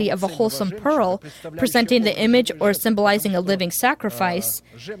quality of a wholesome pearl, presenting the image or symbolizing a living sacrifice,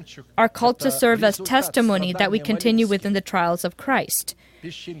 are called to serve as testimony that we continue within the trials of Christ.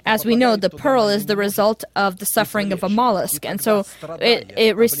 As we know, the pearl is the result of the suffering of a mollusk, and so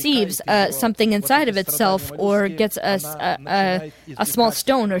it receives something inside of itself, or gets a small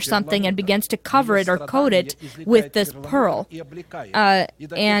stone or something, and begins to cover it or coat it with this pearl.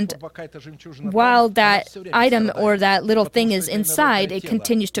 And while that item or that little thing is inside, it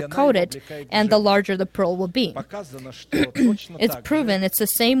continues to coat it, and the larger the pearl will be. It's proven it's the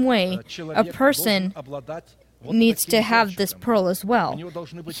same way a person needs to have this pearl as well.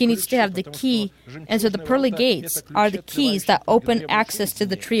 He needs to have the key, and so the pearly gates are the keys that open access to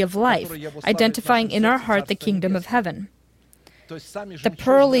the tree of life, identifying in our heart the kingdom of heaven. The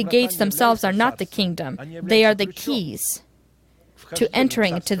pearly gates themselves are not the kingdom, they are the keys to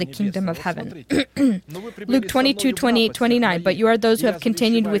entering into the kingdom of heaven. Luke 22:28-29, but you are those who have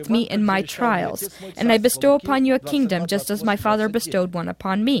continued with me in my trials, and I bestow upon you a kingdom, just as my Father bestowed one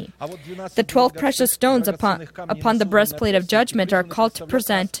upon me. The 12 precious stones upon the breastplate of judgment are called to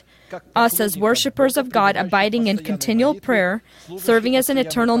present us as worshippers of God, abiding in continual prayer, serving as an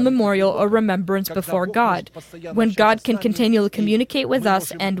eternal memorial or remembrance before God, when God can continually communicate with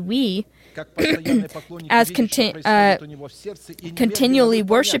us and we, as continually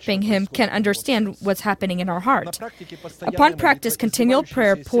worshiping Him, can understand what's happening in our heart. Upon practice, continual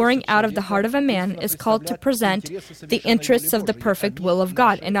prayer pouring out of the heart of a man is called to present the interests of the perfect will of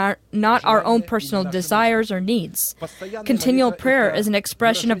God and not our own personal desires or needs. Continual prayer is an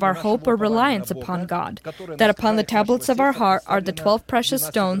expression of our hope or reliance upon God, that upon the tablets of our heart are the 12 precious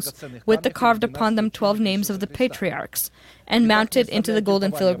stones with the carved upon them 12 names of the patriarchs, and mounted into the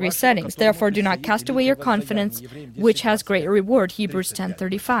golden filigree settings. Therefore, do not cast away your confidence, which has great reward. Hebrews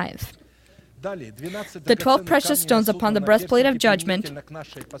 10:35. The 12 precious stones upon the breastplate of judgment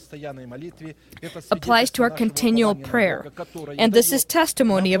applies to our continual prayer, and this is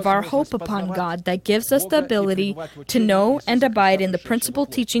testimony of our hope upon God that gives us the ability to know and abide in the principal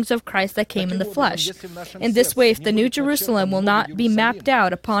teachings of Christ that came in the flesh. In this way, if the New Jerusalem will not be mapped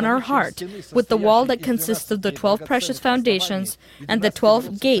out upon our heart with the wall that consists of the 12 precious foundations and the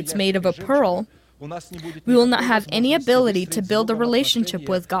 12 gates made of a pearl, we will not have any ability to build a relationship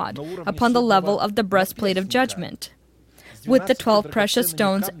with God upon the level of the breastplate of judgment, with the 12 precious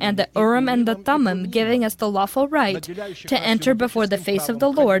stones and the Urim and the Thummim giving us the lawful right to enter before the face of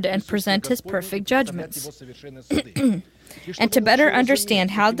the Lord and present His perfect judgments. And to better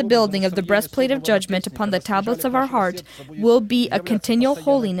understand how the building of the breastplate of judgment upon the tablets of our heart will be a continual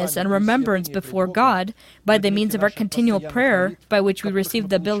holiness and remembrance before God by the means of our continual prayer, by which we receive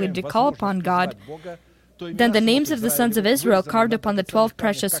the ability to call upon God, then the names of the sons of Israel carved upon the 12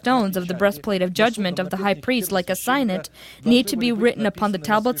 precious stones of the breastplate of judgment of the high priest, like a signet, need to be written upon the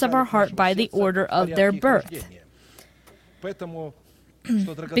tablets of our heart by the order of their birth.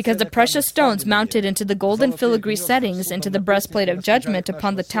 Because the precious stones mounted into the golden filigree settings into the breastplate of judgment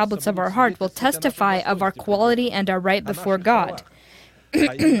upon the tablets of our heart will testify of our quality and our right before God.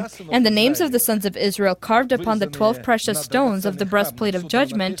 And the names of the sons of Israel carved upon the 12 precious stones of the breastplate of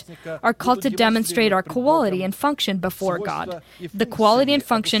judgment are called to demonstrate our quality and function before God. The quality and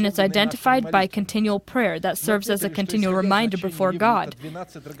function is identified by continual prayer that serves as a continual reminder before God.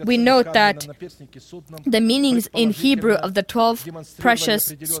 We note that the meanings in Hebrew of the 12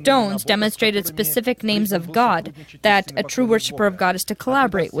 precious stones demonstrated specific names of God that a true worshiper of God is to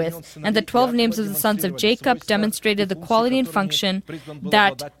collaborate with, and the 12 names of the sons of Jacob demonstrated the quality and function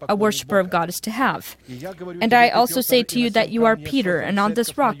that a worshiper of God is to have. And I also say to you that you are Peter, and on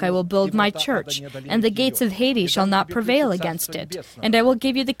this rock I will build my church, and the gates of Hades shall not prevail against it. And I will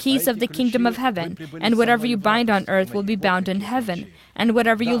give you the keys of the kingdom of heaven, and whatever you bind on earth will be bound in heaven, and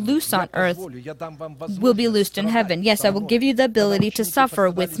whatever you loose on earth will be loosed in heaven. Yes, I will give you the ability to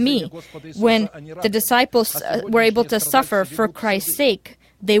suffer with me. When the disciples were able to suffer for Christ's sake,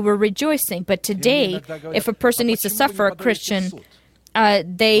 they were rejoicing. But today, if a person needs to suffer, a Christian,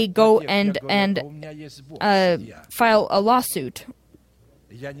 they go and file a lawsuit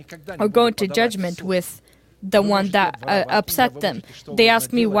or go into judgment with the one that upset them. They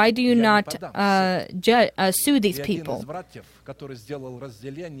ask me, why do you not sue these people?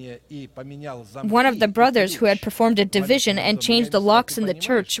 One of the brothers who had performed a division and changed the locks in the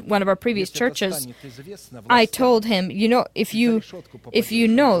church, one of our previous churches, I told him, if you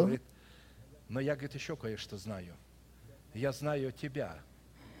know,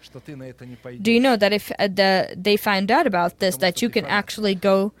 do you know that if they find out about this, that you can actually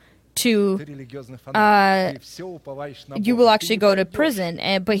go to, you will actually go to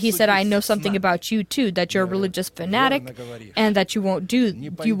prison. But he said, I know something about you too, that you're a religious fanatic, and that you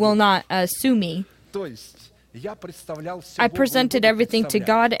will not sue me. I presented everything to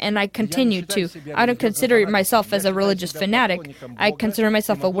God, and I continue to. I don't consider myself as a religious fanatic. I consider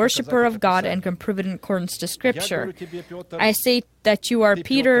myself a worshiper of God and can prove it in accordance to Scripture. I say that you are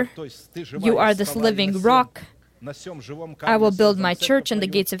Peter, you are this living rock. I will build my church, and the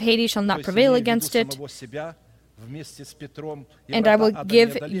gates of Hades shall not prevail against it. And I will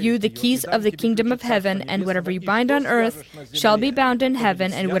give you the keys of the kingdom of heaven, and whatever you bind on earth shall be bound in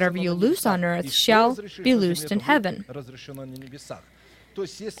heaven, and whatever you loose on earth shall be loosed in heaven.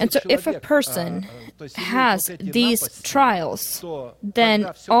 And so if a person has these trials,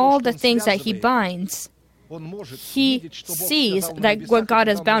 then all the things that he binds, he sees that what God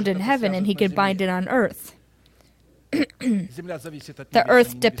has bound in heaven, and he can bind it on earth. The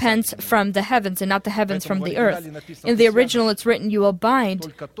earth depends from the heavens and not the heavens from the earth. In the original it's written, you will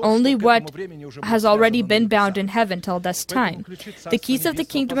bind only what has already been bound in heaven till this time. The keys of the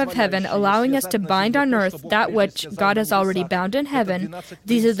kingdom of heaven, allowing us to bind on earth that which God has already bound in heaven.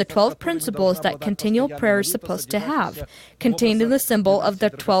 These are the 12 principles that continual prayer is supposed to have, contained in the symbol of the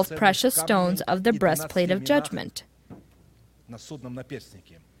 12 precious stones of the breastplate of judgment.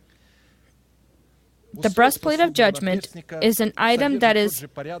 The breastplate of judgment is an item that is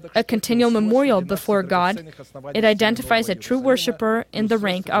a continual memorial before God. It identifies a true worshiper in the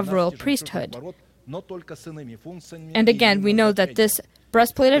rank of royal priesthood. And again, we know that this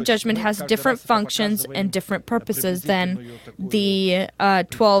breastplate of judgment has different functions and different purposes than the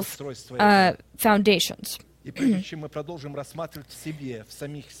 12 foundations. And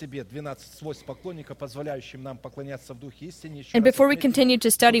before we continue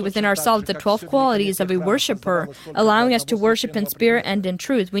to study within ourselves the 12 qualities of a worshiper, allowing us to worship in spirit and in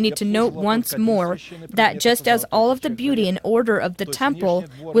truth, we need to note once more that just as all of the beauty and order of the temple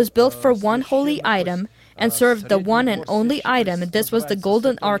was built for one holy item and served the one and only item, this was the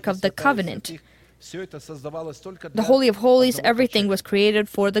golden ark of the covenant. The Holy of Holies, everything was created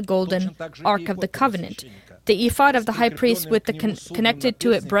for the golden ark of the covenant. The ephod of the high priest with the connected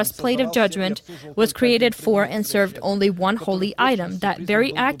to it breastplate of judgment was created for and served only one holy item that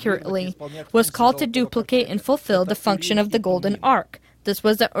very accurately was called to duplicate and fulfill the function of the golden ark. This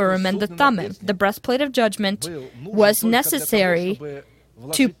was the Urim and the Thummim. The breastplate of judgment was necessary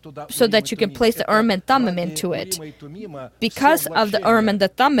so that you can place the Urim and Thummim into it. Because of the Urim and the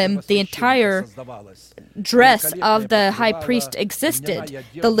Thummim, the entire dress of the high priest existed.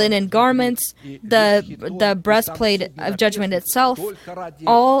 The linen garments, the breastplate of judgment itself,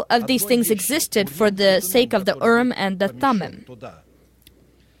 all of these things existed for the sake of the Urim and the Thummim.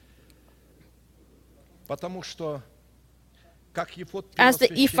 As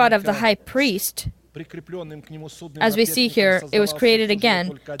the ephod of the high priest, as we see here, it was created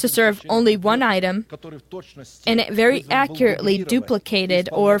again to serve only one item, and it very accurately duplicated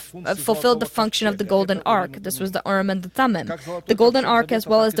or fulfilled the function of the golden ark. This was the Urim and the Thummim. The golden ark, as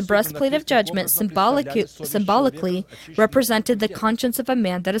well as the breastplate of judgment, symbolically represented the conscience of a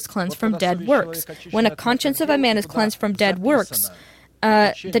man that is cleansed from dead works. When a conscience of a man is cleansed from dead works,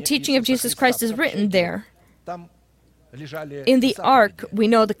 the teaching of Jesus Christ is written there. In the ark, we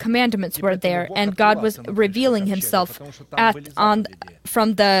know the commandments were there, and God was revealing himself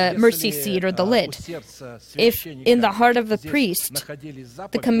from the mercy seat or the lid. If in the heart of a priest,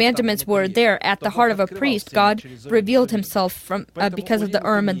 the commandments were there at the heart of a priest, God revealed himself because of the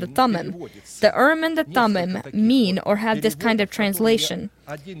Urim and the Thummim. The Urim and the Thummim mean or have this kind of translation.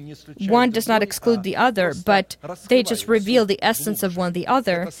 One does not exclude the other, but they just reveal the essence of one the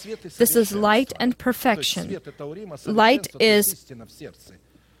other. This is light and perfection. Light is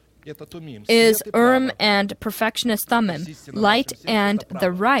Urim and perfection is Thummim. Light and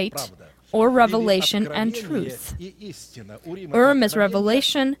the right, or revelation and truth. Urim is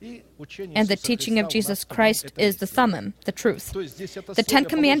revelation, and the teaching of Jesus Christ is the Thummim, the truth. The 10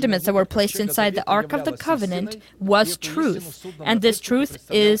 commandments that were placed inside the Ark of the Covenant was truth, and this truth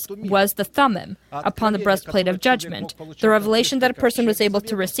was the Thummim upon the breastplate of judgment. The revelation that a person was able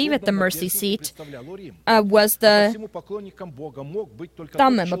to receive at the mercy seat was the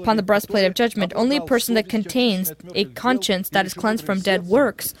Thummim upon the breastplate of judgment. Only a person that contains a conscience that is cleansed from dead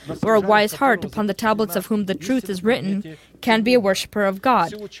works, or a wise heart upon the tablets of whom the truth is written, can be a worshiper of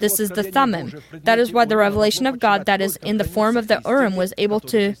God. This is the Thummim. That is why the revelation of God that is in the form of the Urim was able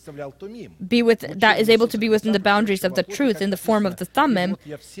to be within the boundaries of the truth in the form of the Thummim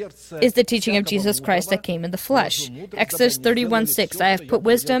is the teaching of Jesus Christ that came in the flesh. Exodus 31:6, I have put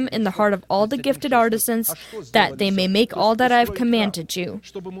wisdom in the heart of all the gifted artisans that they may make all that I have commanded you.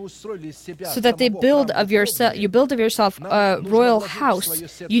 So that you build of yourself a royal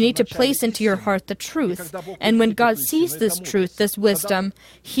house, you need to place into your heart the truth. And when God sees this truth, this wisdom,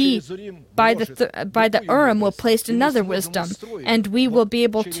 He, by the Urim, will place another wisdom, and we will be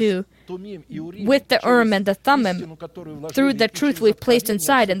able to, with the Urim and the Thummim, through the truth we've placed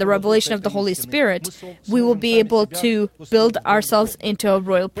inside and the revelation of the Holy Spirit, we will be able to build ourselves into a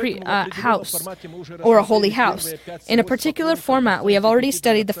royal house, or a holy house. In a particular format, we have already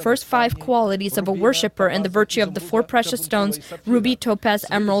studied the first 5 qualities of a worshiper and the virtue of the 4 precious stones, ruby, topaz,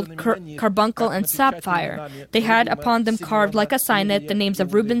 emerald, carbuncle, and sapphire. They had upon them carved like a signet the names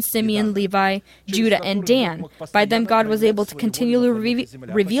of Reuben, Simeon, Levi, Judah, and Dan. By them God was able to continually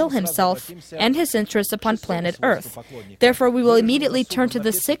reveal himself and his interests upon planet Earth. Therefore, we will immediately turn to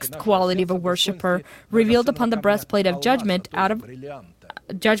the 6th quality of a worshiper, revealed upon the breastplate of judgment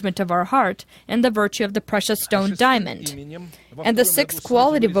judgment of our heart, and the virtue of the precious stone diamond. And the sixth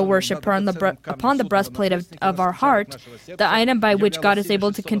quality of a worshiper upon the breastplate of our heart, the item by which God is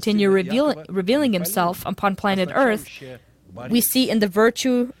able to continue revealing himself upon planet Earth, we see in the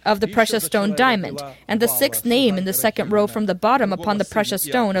virtue of the precious stone diamond. And the sixth name in the second row from the bottom upon the precious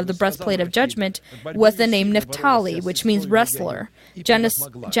stone of the breastplate of judgment was the name Naphtali, which means wrestler. Genesis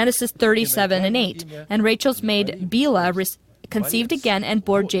 37:8. And Rachel's maid Bilhah conceived again and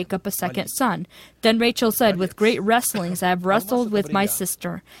bore Jacob a second son. Then Rachel said, with great wrestlings I have wrestled with my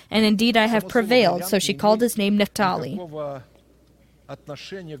sister, and indeed I have prevailed. So she called his name Naphtali.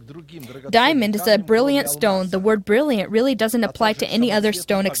 Diamond is a brilliant stone. The word brilliant really doesn't apply to any other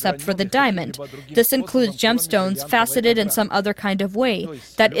stone except for the diamond. This includes gemstones faceted in some other kind of way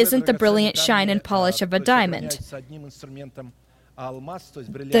that isn't the brilliant shine and polish of a diamond.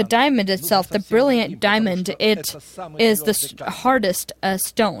 The diamond itself, the brilliant diamond, it is the hardest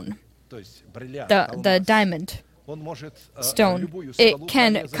stone, the diamond stone. It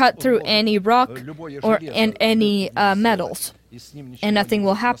can cut through any rock or any metals, and nothing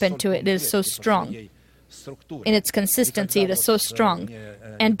will happen to it. It is so strong. In its consistency, it is so strong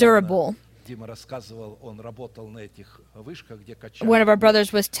and durable. One of our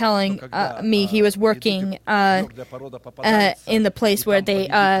brothers was telling me he was working in the place where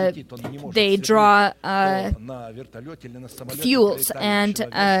they draw fuels, and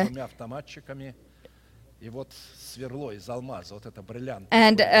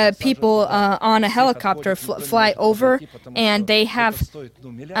people on a helicopter fly over, and they have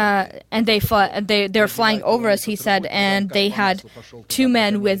they're flying over us, he said, and they had two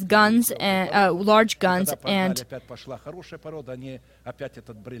men with guns, large guns, and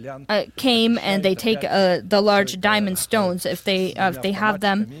came and they take the large diamond stones if they have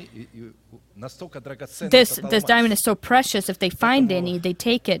them. This diamond is so precious, if they find any, they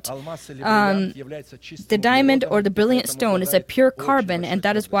take it. The diamond or the brilliant stone is a pure carbon, and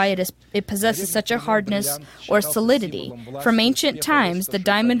that is why it possesses such a hardness or solidity. From ancient times, the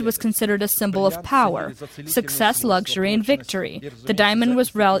diamond was considered a symbol of power, success, luxury, and victory. The diamond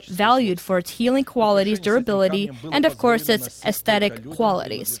was valued for its healing qualities, durability, and of course its aesthetic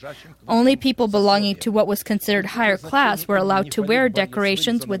qualities. Only people belonging to what was considered higher class were allowed to wear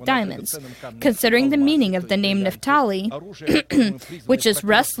decorations with diamonds. Considering the meaning of the name Naphtali, which is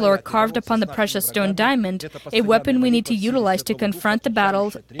wrestler carved upon the precious stone diamond, a weapon we need to utilize to confront the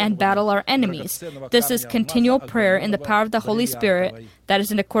battles and battle our enemies. This is continual prayer in the power of the Holy Spirit that is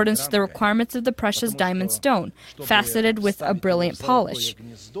in accordance to the requirements of the precious diamond stone, faceted with a brilliant polish.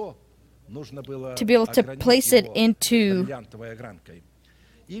 To be able to place it into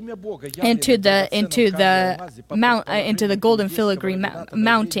the golden filigree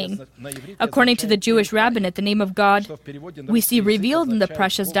mounting. According to the Jewish rabbinate, the name of God we see revealed in the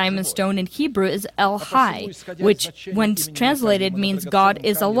precious diamond stone in Hebrew is El Hai, which, when translated, means God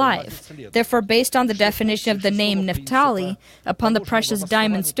is alive. Therefore, based on the definition of the name Naphtali upon the precious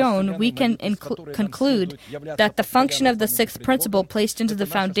diamond stone, we can conclude that the function of the sixth principle placed into the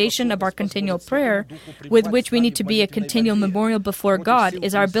foundation of our continual prayer, with which we need to be a continual memorial before God,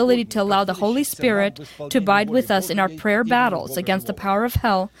 is our ability to allow the Holy Spirit to abide with us in our prayer battles against the power of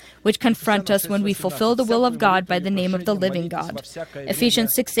hell, which confront us when we fulfill the will of God by the name of the living God.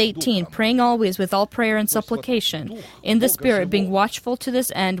 Ephesians 6:18, praying always with all prayer and supplication, in the Spirit, being watchful to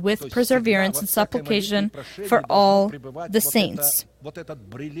this end with perseverance and supplication for all the saints.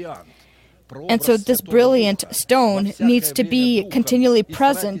 And so this brilliant stone needs to be continually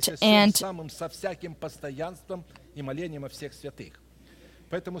present, and so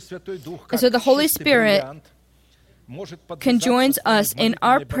the Holy Spirit conjoins us in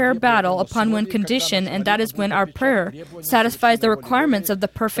our prayer battle upon one condition, and that is when our prayer satisfies the requirements of the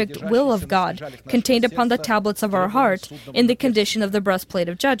perfect will of God contained upon the tablets of our heart in the condition of the breastplate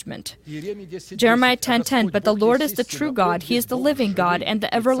of judgment. Jeremiah 10:10, but the Lord is the true God, He is the living God and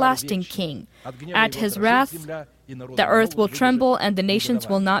the everlasting King. At His wrath the earth will tremble, and the nations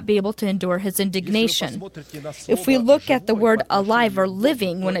will not be able to endure His indignation. If we look at the word alive or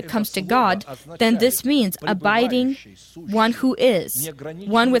living when it comes to God, then this means abiding, one who is,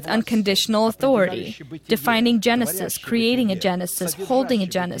 one with unconditional authority, defining Genesis, creating a Genesis, holding a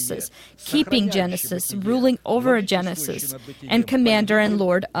Genesis, keeping Genesis, ruling over a Genesis, and commander and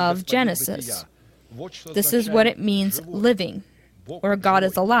Lord of Genesis. This is what it means living, or God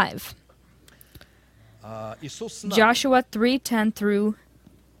is alive. Joshua 3:10 through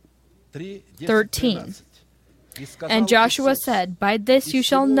 13. And Joshua said, "By this you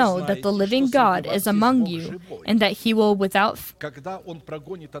shall know that the living God is among you, and that he will without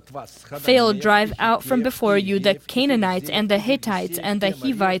fail drive out from before you the Canaanites and the Hittites and the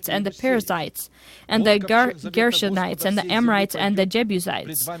Hivites and the Perizzites and the Gershonites and the Amorites and the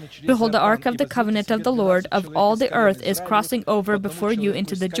Jebusites. Behold, the ark of the covenant of the Lord of all the earth is crossing over before you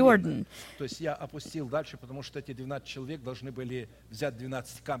into the Jordan."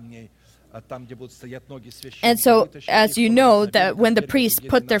 And so, as you know, that when the priests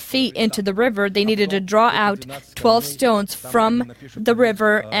put their feet into the river, they needed to draw out 12 stones from the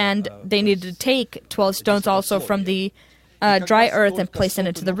river, and they needed to take 12 stones also from the dry earth and place it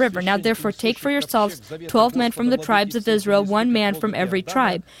into the river. Now therefore take for yourselves 12 men from the tribes of Israel, 1 man from every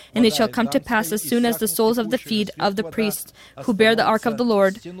tribe. And it shall come to pass, as soon as the soles of the feet of the priests who bear the ark of the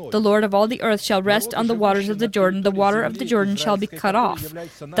Lord of all the earth, shall rest on the waters of the Jordan, the water of the Jordan shall be cut off.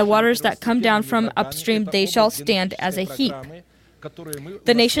 The waters that come down from upstream, they shall stand as a heap.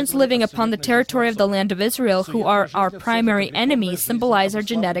 The nations living upon the territory of the land of Israel, who are our primary enemies, symbolize our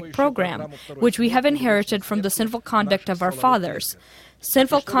genetic program, which we have inherited from the sinful conduct of our fathers.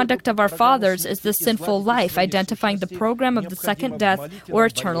 Sinful conduct of our fathers is the sinful life, identifying the program of the second death or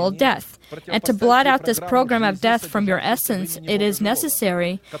eternal death. And to blot out this program of death from your essence, it is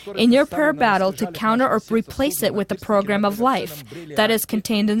necessary in your prayer battle to counter or replace it with the program of life that is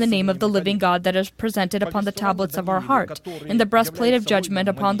contained in the name of the living God that is presented upon the tablets of our heart, in the breastplate of judgment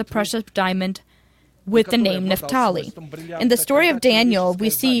upon the precious diamond with the name Naphtali. In the story of Daniel,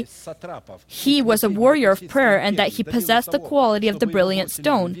 we see he was a warrior of prayer and that he possessed the quality of the brilliant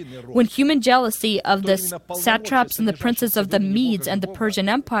stone. When human jealousy of the satraps and the princes of the Medes and the Persian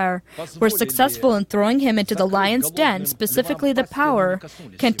Empire were successful in throwing him into the lion's den, specifically the power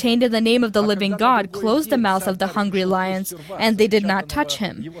contained in the name of the living God closed the mouth of the hungry lions, and they did not touch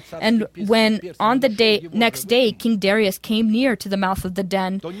him. And when on the next day King Darius came near to the mouth of the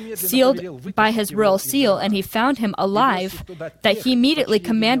den, sealed by his royal seal, and he found him alive, that he immediately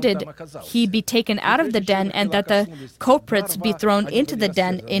commanded he be taken out of the den, and that the culprits be thrown into the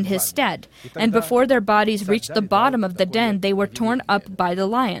den in his stead. And before their bodies reached the bottom of the den, they were torn up by the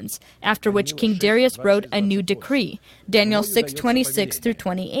lions, after which King Darius wrote a new decree. Daniel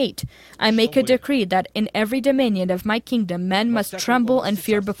 6:26-28. I make a decree that in every dominion of my kingdom men must tremble and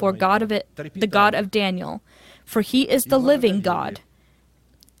fear before the God of Daniel, for he is the living God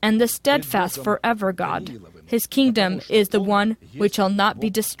and the steadfast forever God. His kingdom is the one which shall not be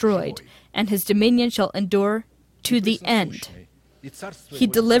destroyed, and his dominion shall endure to the end. He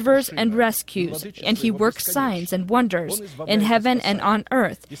delivers and rescues, and he works signs and wonders in heaven and on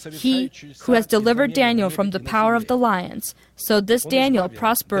earth. He who has delivered Daniel from the power of the lions. So this Daniel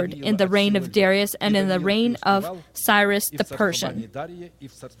prospered in the reign of Darius and in the reign of Cyrus the Persian.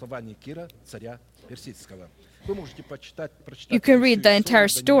 You can read the entire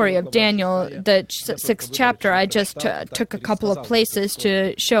story of Daniel, the 6th chapter. I just took a couple of places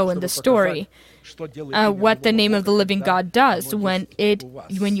to show in the story what the name of the living God does when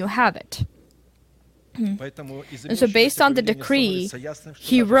you have it. And so based on the decree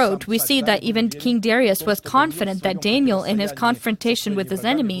he wrote, we see that even King Darius was confident that Daniel, in his confrontation with his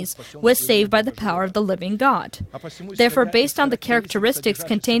enemies, was saved by the power of the living God. Therefore, based on the characteristics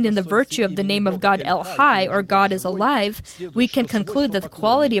contained in the virtue of the name of God El Hai, or God is alive, we can conclude that the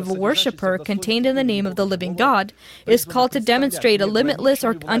quality of a worshiper contained in the name of the living God is called to demonstrate a limitless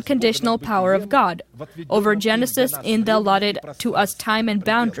or unconditional power of God over Genesis in the allotted to us time and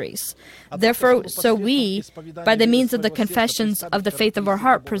boundaries. Therefore, so we, by the means of the confessions of the faith of our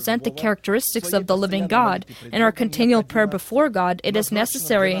heart, present the characteristics of the living God in our continual prayer before God. It is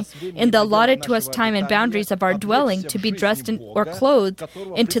necessary in the allotted to us time and boundaries of our dwelling to be dressed or clothed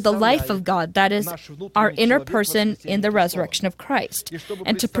into the life of God, that is, our inner person in the resurrection of Christ,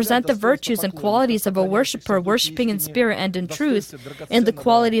 and to present the virtues and qualities of a worshiper worshiping in spirit and in truth, in the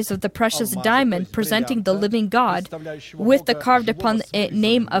qualities of the precious diamond, presenting the living God with the carved upon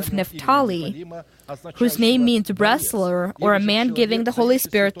name of Naphtali, whose name means wrestler, or a man giving the Holy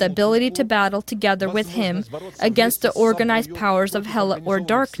Spirit the ability to battle together with him against the organized powers of hell or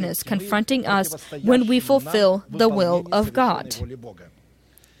darkness confronting us when we fulfill the will of God.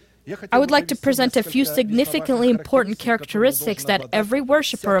 I would like to present a few significantly important characteristics that every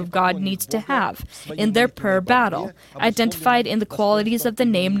worshiper of God needs to have in their prayer battle, identified in the qualities of the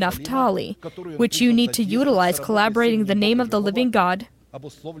name Naphtali, which you need to utilize collaborating the name of the living God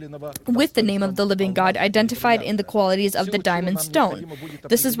with the name of the living God identified in the qualities of the diamond stone.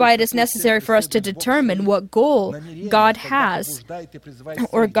 This is why it is necessary for us to determine what goal God has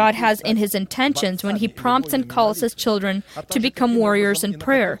in His intentions when He prompts and calls His children to become warriors in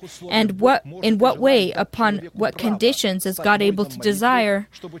prayer, and in what way, upon what conditions is God able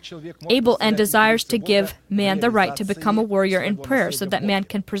and desires to give man the right to become a warrior in prayer, so that man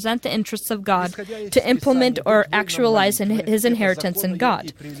can present the interests of God to implement or actualize his inheritance in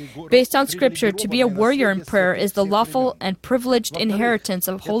God. Based on Scripture, to be a warrior in prayer is the lawful and privileged inheritance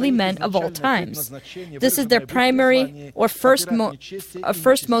of holy men of all times. This is their primary or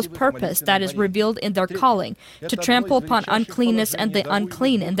firstmost purpose that is revealed in their calling, to trample upon uncleanness and the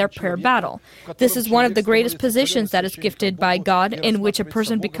unclean in their prayer battle. This is one of the greatest positions that is gifted by God, in which a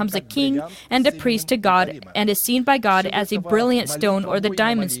person becomes a king and a priest to God and is seen by God as a brilliant stone or the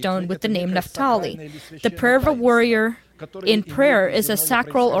diamond stone with the name Naphtali. The prayer of a warrior in prayer is a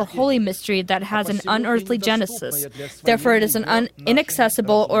sacral or holy mystery that has an unearthly genesis. Therefore, it is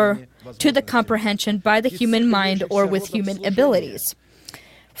inaccessible or to the comprehension by the human mind or with human abilities.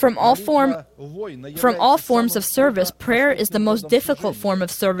 From all forms of service, prayer is the most difficult form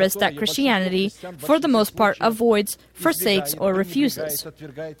of service that Christianity, for the most part, avoids, forsakes, or refuses.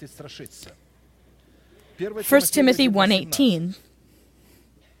 1 Timothy 1:18.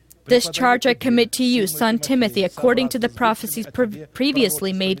 This charge I commit to you, son Timothy, according to the prophecies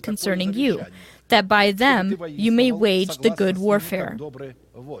previously made concerning you, that by them you may wage the good warfare,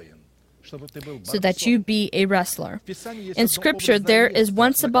 so that you be a wrestler. In Scripture, there is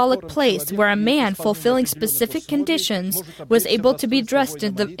one symbolic place where a man fulfilling specific conditions was able to be dressed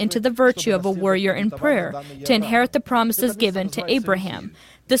into the virtue of a warrior in prayer, to inherit the promises given to Abraham.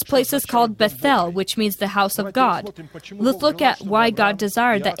 This place is called Bethel, which means the house of God. Let's look at why God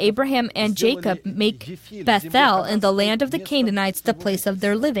desired that Abraham and Jacob make Bethel in the land of the Canaanites the place of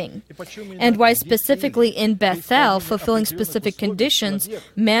their living, and why specifically in Bethel, fulfilling specific conditions,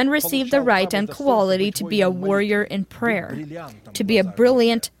 man received the right and quality to be a warrior in prayer, to be a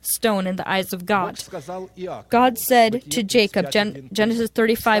brilliant stone in the eyes of God. God said to Jacob, Genesis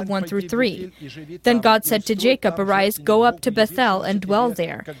 35, 1-3, Then God said to Jacob, Arise, go up to Bethel and dwell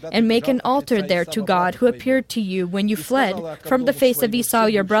there, and make an altar there to God who appeared to you when you fled from the face of Esau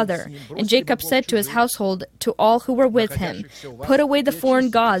your brother. And Jacob said to his household, to all who were with him, Put away the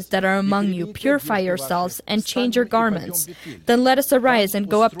foreign gods that are among you, purify yourselves, and change your garments. Then let us arise and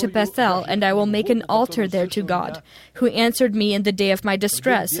go up to Bethel, and I will make an altar there to God, who answered me in the day of my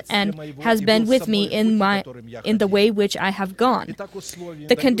distress, and has been with me in the way which I have gone.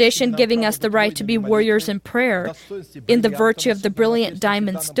 The condition giving us the right to be warriors in prayer, in the virtue of the brilliant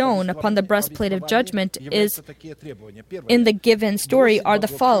diamond stone upon the breastplate of judgment, is in the given story are the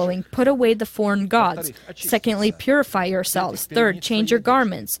following: put away the foreign gods. Secondly, purify yourselves. Third, change your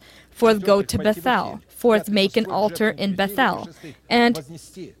garments. Fourth, go to Bethel. Fourth, make an altar in Bethel. And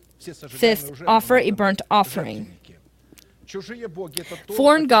fifth, offer a burnt offering.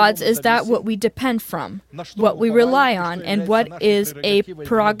 Foreign gods is that what we depend from, what we rely on, and what is a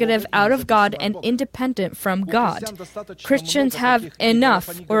prerogative out of God and independent from God. Christians have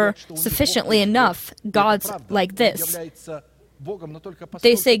enough, or sufficiently enough, gods like this.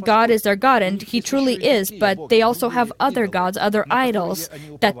 They say God is their God, and He truly is, but they also have other gods, other idols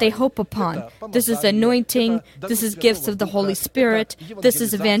that they hope upon. This is anointing, this is gifts of the Holy Spirit, this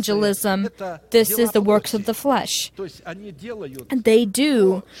is evangelism, this is the works of the flesh. And they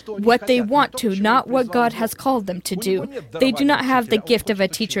do what they want to, not what God has called them to do. They do not have the gift of a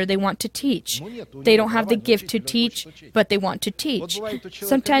teacher, they want to teach. They don't have the gift to teach, but they want to teach.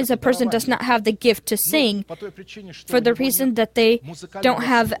 Sometimes a person does not have the gift to sing for the reason that they don't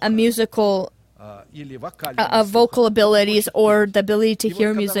have a musical vocal abilities or the ability to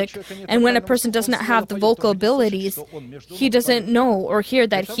hear music. And when a person does not have the vocal abilities, he doesn't know or hear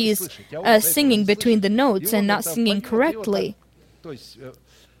that he's singing between the notes and not singing correctly.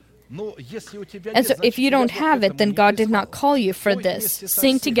 And so if you don't have it, then God did not call you for this.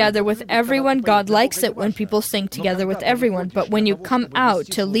 Sing together with everyone. God likes it when people sing together with everyone. But when you come out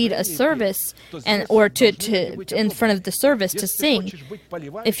to lead a service or to in front of the service to sing,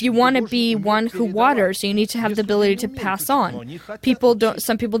 if you want to be one who waters, you need to have the ability to pass on.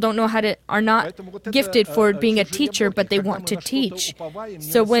 Some people don't know are not gifted for being a teacher, but they want to teach.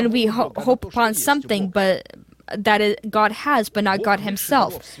 So when we hope upon something, but that God has, but not God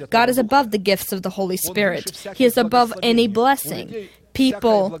Himself. God is above the gifts of the Holy Spirit. He is above any blessing. Any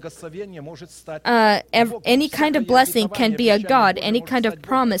kind of blessing can be a God. Any kind of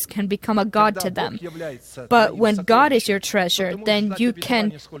promise can become a God to them. But when God is your treasure, then you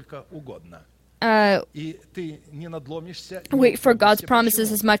can wait for God's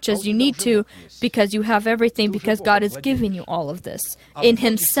promises as much as you need to, because you have everything, because God is giving you all of this in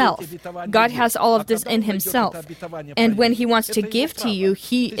Himself. God has all of this in Himself. And when He wants to give to you,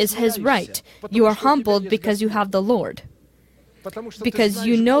 He is His right. You are humbled because you have the Lord. Because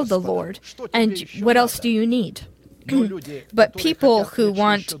you know the Lord. And what else do you need? But people who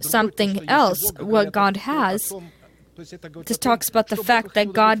want something else, what God has, this talks about the fact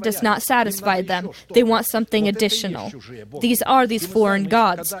that God does not satisfy them. They want something additional. These are these foreign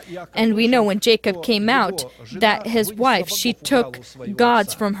gods. And we know when Jacob came out that his wife, she took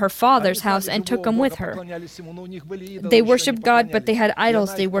gods from her father's house and took them with her. They worshipped God, but they had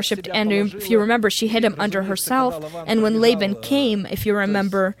idols they worshipped. And if you remember, she hid him under herself. And when Laban came, if you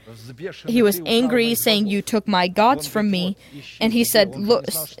remember, he was angry, saying, "You took my gods from me." And he said, "Look,"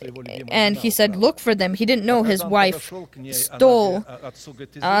 look for them. He didn't know his wife stole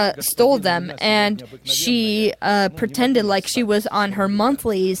them, and she pretended like she was on her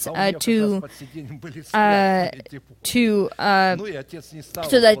monthlies so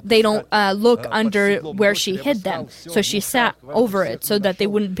that they don't look under where she hid them. So she sat over it so that they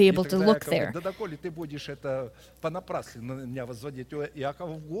wouldn't be able to look there.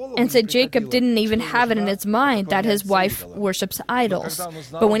 And so Jacob didn't even have it in his mind that his wife worships idols.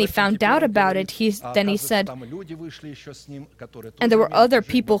 But when he found out about it, then he said, and there were other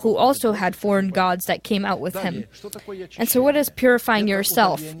people who also had foreign gods that came out with him. And so what is purifying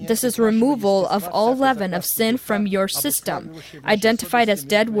yourself? This is removal of all leaven of sin from your system, identified as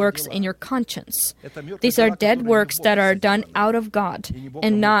dead works in your conscience. These are dead works that are done out of God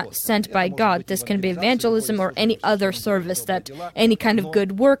and not sent by God. This can be evangelism or any other service, any kind of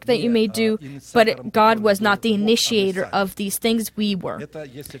good work that you may do, but God was not the initiator of these things, we were.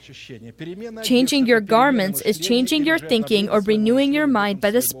 Changing your garments is changing your thinking or renewing your mind by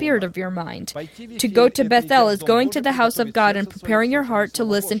the spirit of your mind. To go to Bethel is going to the house of God and preparing your heart to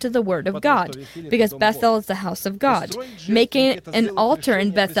listen to the word of God, because Bethel is the house of God. Making an altar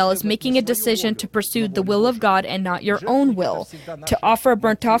in Bethel is making a decision to pursue the will of God and not your own will. To offer a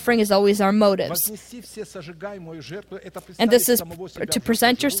burnt offering is always our motives. And this is to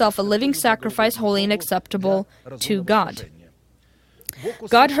present yourself a living sacrifice, holy and acceptable to God.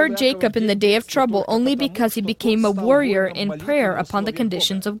 God heard Jacob in the day of trouble only because he became a warrior in prayer upon the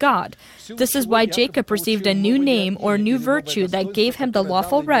conditions of God. This is why Jacob received a new name or new virtue that gave him the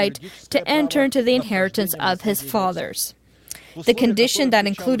lawful right to enter into the inheritance of his fathers. The condition that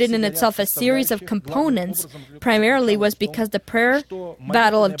included in itself a series of components primarily was because the prayer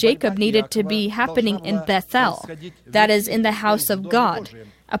battle of Jacob needed to be happening in Bethel, that is, in the house of God,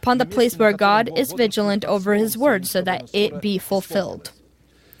 upon the place where God is vigilant over His word so that it be fulfilled.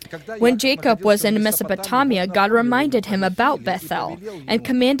 When Jacob was in Mesopotamia, God reminded him about Bethel and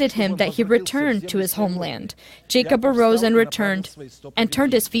commanded him that he return to his homeland. Jacob arose and returned and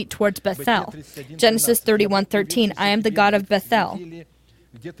turned his feet towards Bethel. Genesis 31:13, I am the God of Bethel,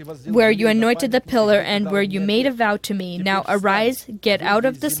 where you anointed the pillar and where you made a vow to me. Now arise, get out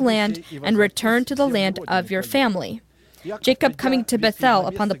of this land, and return to the land of your family. Jacob, coming to Bethel,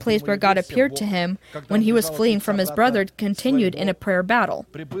 upon the place where God appeared to him when he was fleeing from his brother, continued in a prayer battle.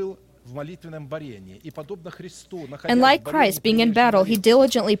 And like Christ, being in battle, he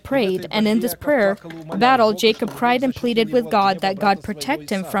diligently prayed, and in this prayer battle, Jacob cried and pleaded with God that God protect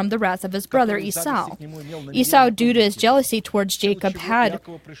him from the wrath of his brother Esau. Esau, due to his jealousy towards Jacob, had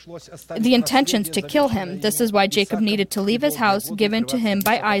the intentions to kill him. This is why Jacob needed to leave his house given to him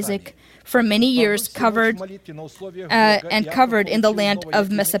by Isaac for many years, covered in the land of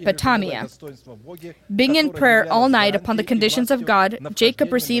Mesopotamia. Being in prayer all night upon the conditions of God,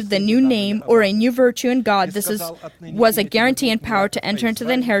 Jacob received the new name or a new virtue in God. This was a guarantee and power to enter into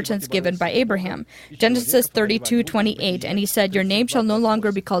the inheritance given by Abraham. Genesis 32:28, and he said, your name shall no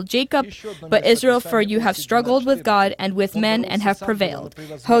longer be called Jacob, but Israel, for you have struggled with God and with men and have prevailed.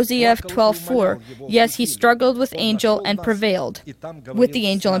 Hosea 12:4, yes, he struggled with the angel and prevailed.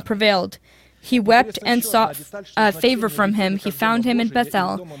 He wept and sought favor from him. He found him in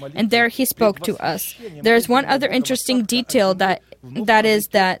Bethel, and there he spoke to us. There is one other interesting detail that is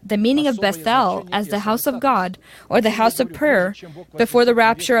that the meaning of Bethel as the house of God, or the house of prayer, before the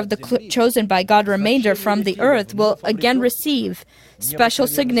rapture of the chosen by God remainder from the earth, will again receive special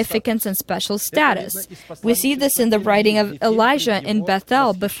significance and special status. We see this in the writing of Elijah in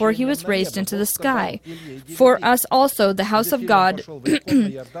Bethel before he was raised into the sky. For us also, the house of God.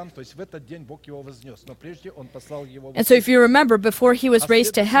 And so if you remember, before he was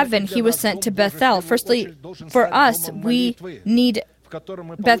raised to heaven, he was sent to Bethel. Firstly, for us, we need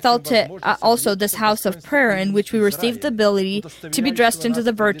Bethel to also this house of prayer, in which we receive the ability to be dressed into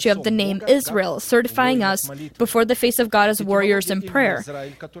the virtue of the name Israel, certifying us before the face of God as warriors in prayer.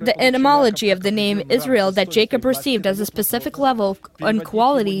 The etymology of the name Israel that Jacob received as a specific level and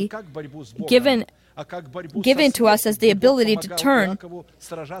quality given to us as the ability to turn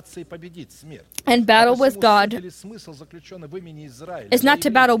and battle with God is not to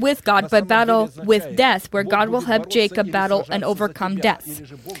battle with God, but battle with death, where God will help Jacob battle and overcome death.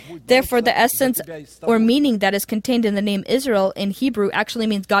 Therefore, the essence or meaning that is contained in the name Israel in Hebrew actually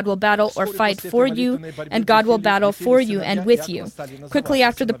means God will battle or fight for you, and God will battle for you and with you. Quickly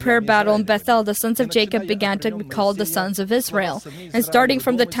after the prayer battle in Bethel, the sons of Jacob began to be called the sons of Israel. And starting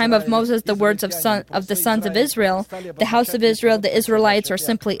from the time of Moses, the words of the sons of Israel, the house of Israel, the Israelites, or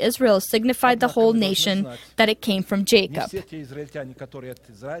simply Israel, signified the whole nation that it came from Jacob.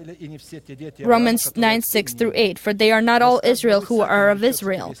 Romans 9:6-8. For they are not all Israel who are of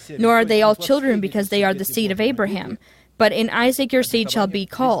Israel, nor are they all children because they are the seed of Abraham. But in Isaac your seed shall be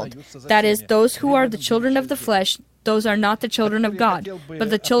called. That is, those who are the children of the flesh, those are not the children of God,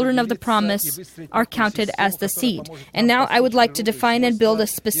 but the children of the promise are counted as the seed. And now I would like to define and build a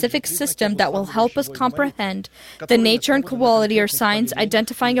specific system that will help us comprehend the nature and quality or signs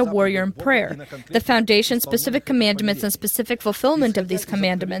identifying a warrior in prayer, the foundation, specific commandments, and specific fulfillment of these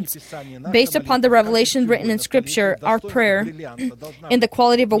commandments. Based upon the revelation written in Scripture, our prayer, in the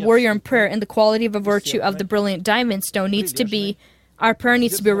quality of a warrior in prayer, in the quality of a virtue of the brilliant diamond stone, our prayer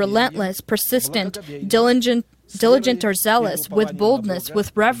needs to be relentless, persistent, diligent or zealous, with boldness,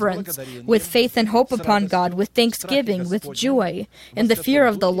 with reverence, with faith and hope upon God, with thanksgiving, with joy, in the fear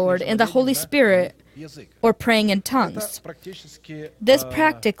of the Lord, in the Holy Spirit, or praying in tongues. This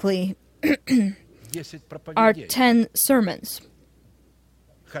practically are 10 sermons.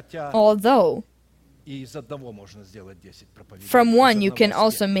 Although from one, you can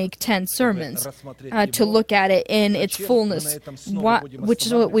also make 10 sermons to look at it in its fullness, which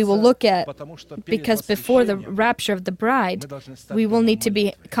is what we will look at, because before the rapture of the bride, we will need to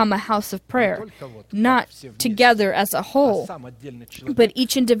become a house of prayer, not together as a whole, but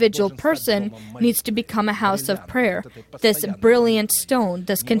each individual person needs to become a house of prayer, this brilliant stone,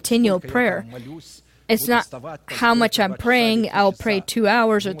 this continual prayer. It's not how much I'm praying. I'll pray 2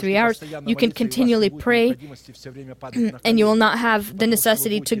 hours or 3 hours. You can continually pray, and you will not have the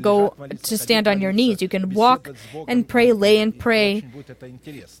necessity to stand on your knees. You can walk and pray, lay and pray,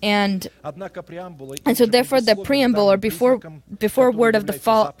 and so therefore the preamble, or before word of the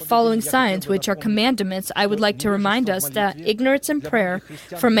following signs, which are commandments, I would like to remind us that ignorance in prayer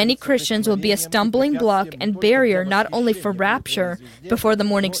for many Christians will be a stumbling block and barrier not only for rapture before the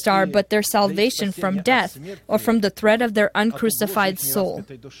morning star, but their salvation from death, or from the threat of their uncrucified soul.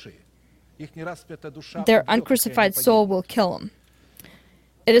 Their uncrucified soul will kill them.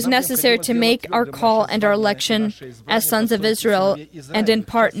 It is necessary to make our call and our election as sons of Israel, and in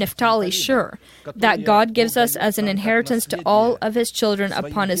part Naphtali, sure, that God gives us as an inheritance to all of His children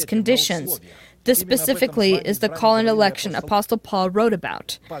upon His conditions. This specifically is the call and election Apostle Paul wrote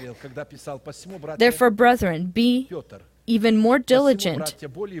about. Therefore, brethren, be even more diligent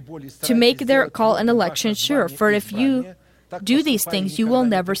to make their call and election sure, for if you do these things, you will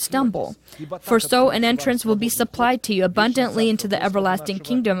never stumble. For so an entrance will be supplied to you abundantly into the everlasting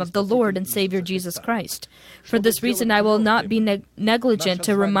kingdom of the Lord and Savior Jesus Christ. For this reason I will not be negligent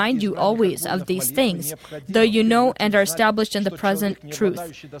to remind you always of these things, though you know and are established in the present truth.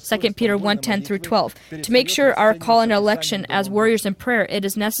 2 Peter 1:10-12. To make sure our call and election as warriors in prayer, it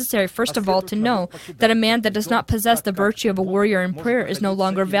is necessary first of all to know that a man that does not possess the virtue of a warrior in prayer is no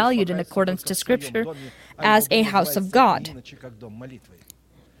longer valued in accordance to Scripture as a house of God.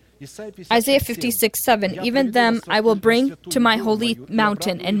 Isaiah 56:7. Even them I will bring to my holy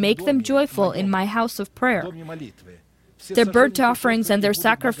mountain and make them joyful in my house of prayer. Their burnt offerings and their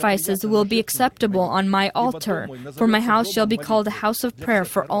sacrifices will be acceptable on my altar, for my house shall be called a house of prayer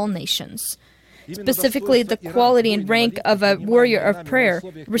for all nations. Specifically, the quality and rank of a warrior of prayer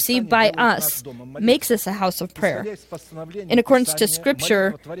received by us makes us a house of prayer. In accordance to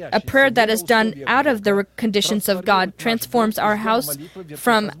Scripture, a prayer that is done out of the conditions of God transforms our house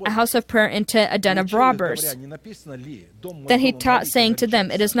from a house of prayer into a den of robbers. Then he taught, saying to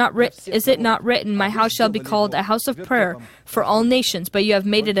them, Is it not written, my house shall be called a house of prayer for all nations, but you have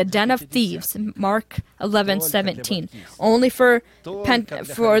made it a den of thieves? Mark 11:17. Only for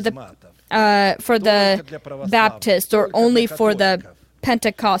the Baptist, or only for the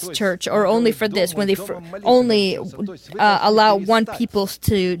Pentecost church, or only for this, when they only allow one people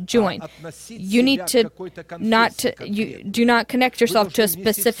to join. You need to you do not connect yourself to a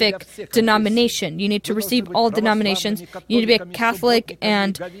specific denomination. You need to receive all denominations. You need to be a Catholic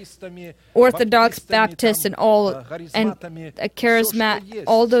and Orthodox, Baptist, and all, and a charismatic,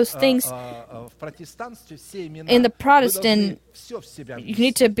 all those things. In the Protestant, you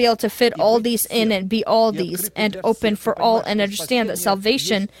need to be able to fit all these in and be all these and open for all, and understand that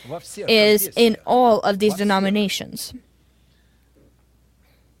salvation is in all of these denominations.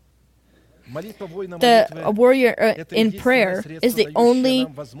 The warrior in prayer is the only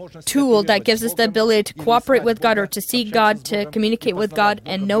tool that gives us the ability to cooperate with God, or to seek God, to communicate with God,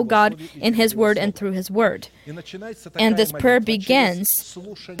 and know God in His Word and through His Word. And this prayer begins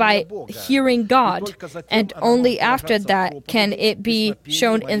by hearing God, and only after that can it be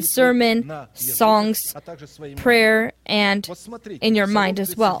shown in sermon, songs, prayer, and in your mind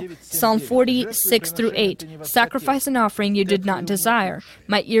as well. Psalm 46:8. Sacrifice and offering you did not desire.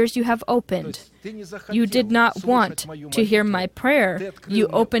 My ears you have opened. You did not want to hear my prayer. You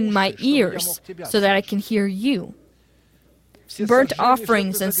opened my ears so that I can hear you. Burnt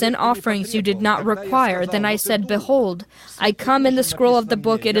offerings and sin offerings you did not require. Then I said, behold, I come. In the scroll of the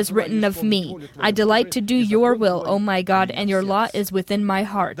book it is written of me. I delight to do your will, O my God, and your law is within my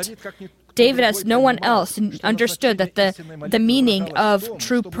heart. David, as no one else, understood that the meaning of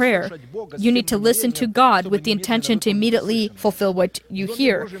true prayer, you need to listen to God with the intention to immediately fulfill what you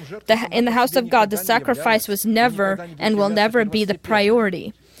hear. In the house of God, the sacrifice was never and will never be the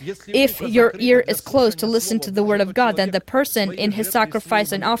priority. If your ear is closed to listen to the word of God, then the person in his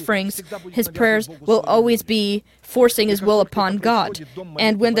sacrifice and offerings, his prayers, will always be forcing his will upon God.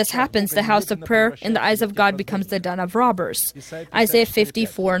 And when this happens, the house of prayer in the eyes of God becomes the den of robbers. Isaiah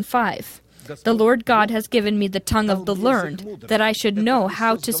 54:5. The Lord God has given me the tongue of the learned, that I should know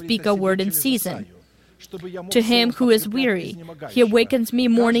how to speak a word in season. To him who is weary, he awakens me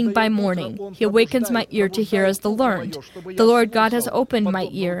morning by morning. He awakens my ear to hear as the learned. The Lord God has opened my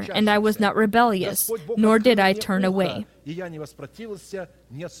ear, and I was not rebellious, nor did I turn away.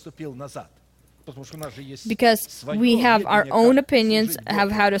 Because we have our own opinions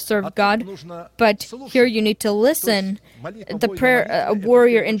of how to serve God, but here you need to listen. The prayer, a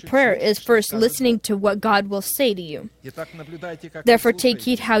warrior in prayer is first listening to what God will say to you. Therefore take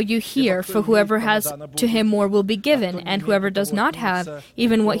heed how you hear, for whoever has, to him more will be given, and whoever does not have,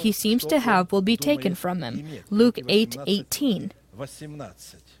 even what he seems to have will be taken from him. Luke 8:18.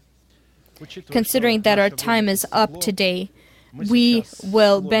 Considering that our time is up today, we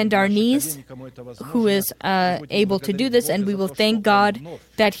will bend our knees, who is able to do this, and we will thank God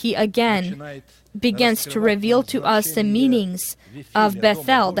that He again begins to reveal to us the meanings of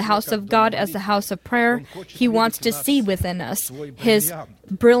Bethel, the house of God, as the house of prayer. He wants to see within us His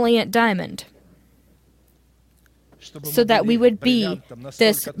brilliant diamond, so that we would be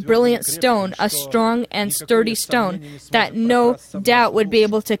this brilliant stone, a strong and sturdy stone, that no doubt would be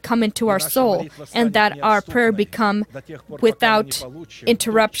able to come into our soul, and that our prayer become without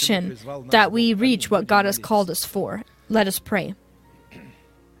interruption, that we reach what God has called us for. Let us pray.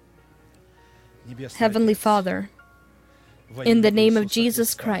 Heavenly Father, in the name of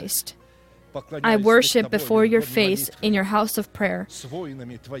Jesus Christ, I worship before your face in your house of prayer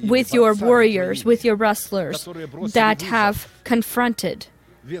with your warriors, with your wrestlers that have confronted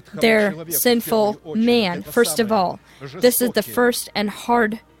their sinful man, first of all. This is the first and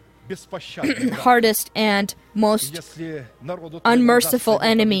hardest and most unmerciful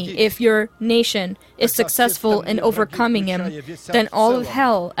enemy. If your nation is successful in overcoming him, then all of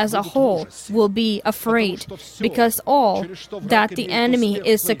hell as a whole will be afraid, because all that the enemy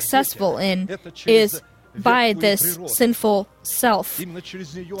is successful in is by this sinful self.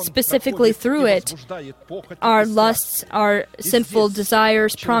 Specifically through it, our lusts, our sinful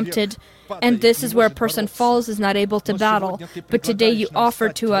desires prompted, and this is where a person falls, is not able to battle. But today you offer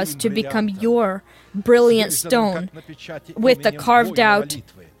to us to become your brilliant stone with the carved out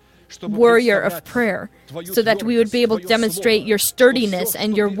warrior of prayer, so that we would be able to demonstrate your sturdiness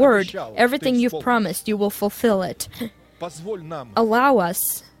and your word. Everything you've promised, you will fulfill it. Allow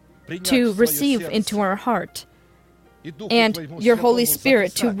us to receive into our heart, and your Holy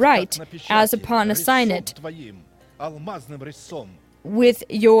Spirit to write as upon a signet with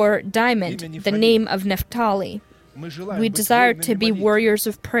your diamond the name of Naphtali. We desire to be warriors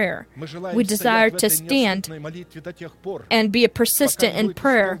of prayer. We desire to stand and be persistent in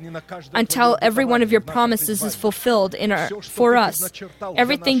prayer until every one of your promises is fulfilled for us.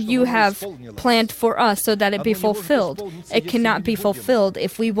 Everything you have planned for us, so that it be fulfilled. It cannot be fulfilled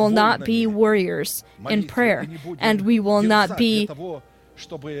if we will not be warriors in prayer, and we will not be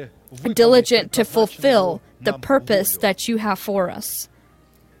diligent to fulfill the purpose that you have for us.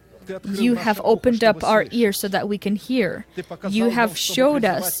 You have opened up our ears so that we can hear. You have showed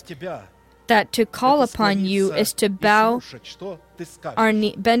us that to call upon you is to bend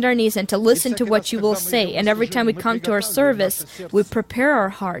our knees and to listen to what you will say. And every time we come to our service, we prepare our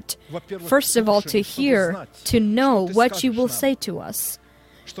heart, first of all, to hear, to know what you will say to us,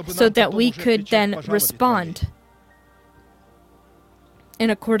 so that we could then respond in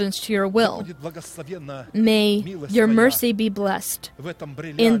accordance to your will. May your mercy be blessed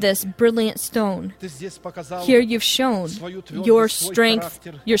in this brilliant stone. Here you've shown your strength,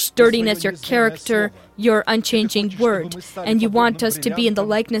 your sturdiness, your character, your unchanging word. And you want us to be in the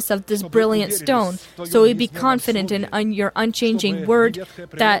likeness of this brilliant stone, so we be confident in your unchanging word,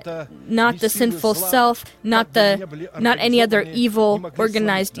 that not the sinful self, not any other evil,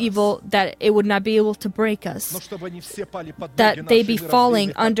 organized evil, that it would not be able to break us, that they be falling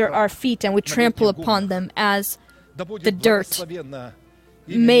under our feet and we trample upon them as the dirt.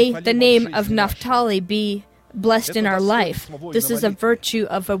 May the name of Naphtali be blessed in our life. This is a virtue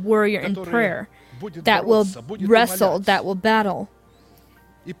of a warrior in prayer that will wrestle, that will battle,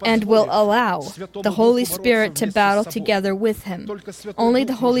 and will allow the Holy Spirit to battle together with him. Only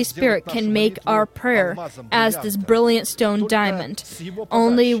the Holy Spirit can make our prayer as this brilliant stone diamond.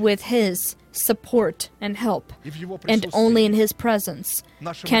 Only with His support and help, and only in His presence,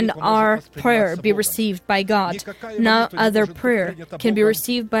 can our prayer be received by God. No other prayer can be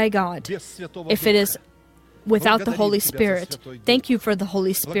received by God if it is without the Holy Spirit. Thank you for the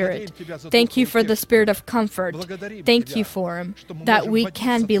Holy Spirit. Thank you for the Spirit of comfort. Thank you for Him, that we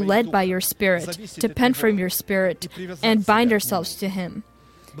can be led by your Spirit, depend from your Spirit, and bind ourselves to Him.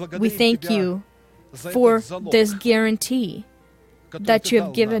 We thank you for this guarantee that you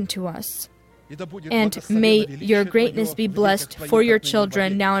have given to us. And may your greatness be blessed for your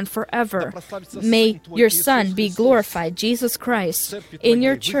children now and forever. May your Son be glorified, Jesus Christ, in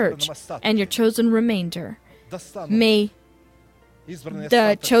your church and your chosen remainder. May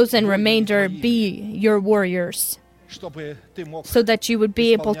the chosen remainder be your warriors, so that you would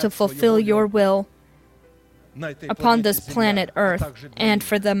be able to fulfill your will upon this planet Earth and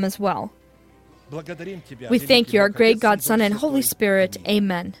for them as well. We thank you, our great God, Son, and Holy Spirit.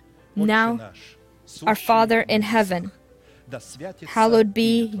 Amen. Now, our Father in heaven, hallowed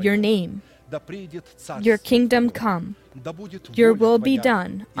be your name. Your kingdom come. Your will be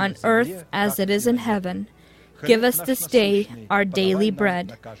done on earth as it is in heaven. Give us this day our daily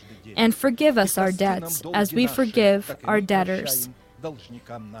bread, and forgive us our debts as we forgive our debtors.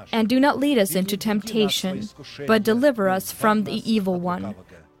 And do not lead us into temptation, but deliver us from the evil one.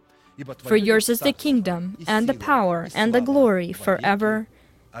 For yours is the kingdom, and the power, and the glory forever.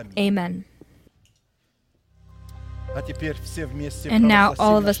 Amen. And now,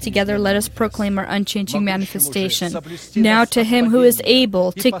 all of us together, let us proclaim our unchanging manifestation. Now to Him who is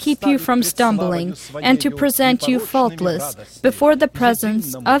able to keep you from stumbling and to present you faultless before the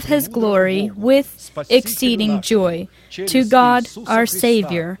presence of His glory with exceeding joy, to God our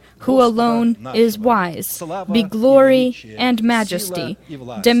Savior, who alone is wise, be glory and majesty,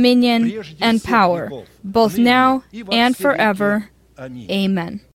 dominion and power, both now and forever. Amen.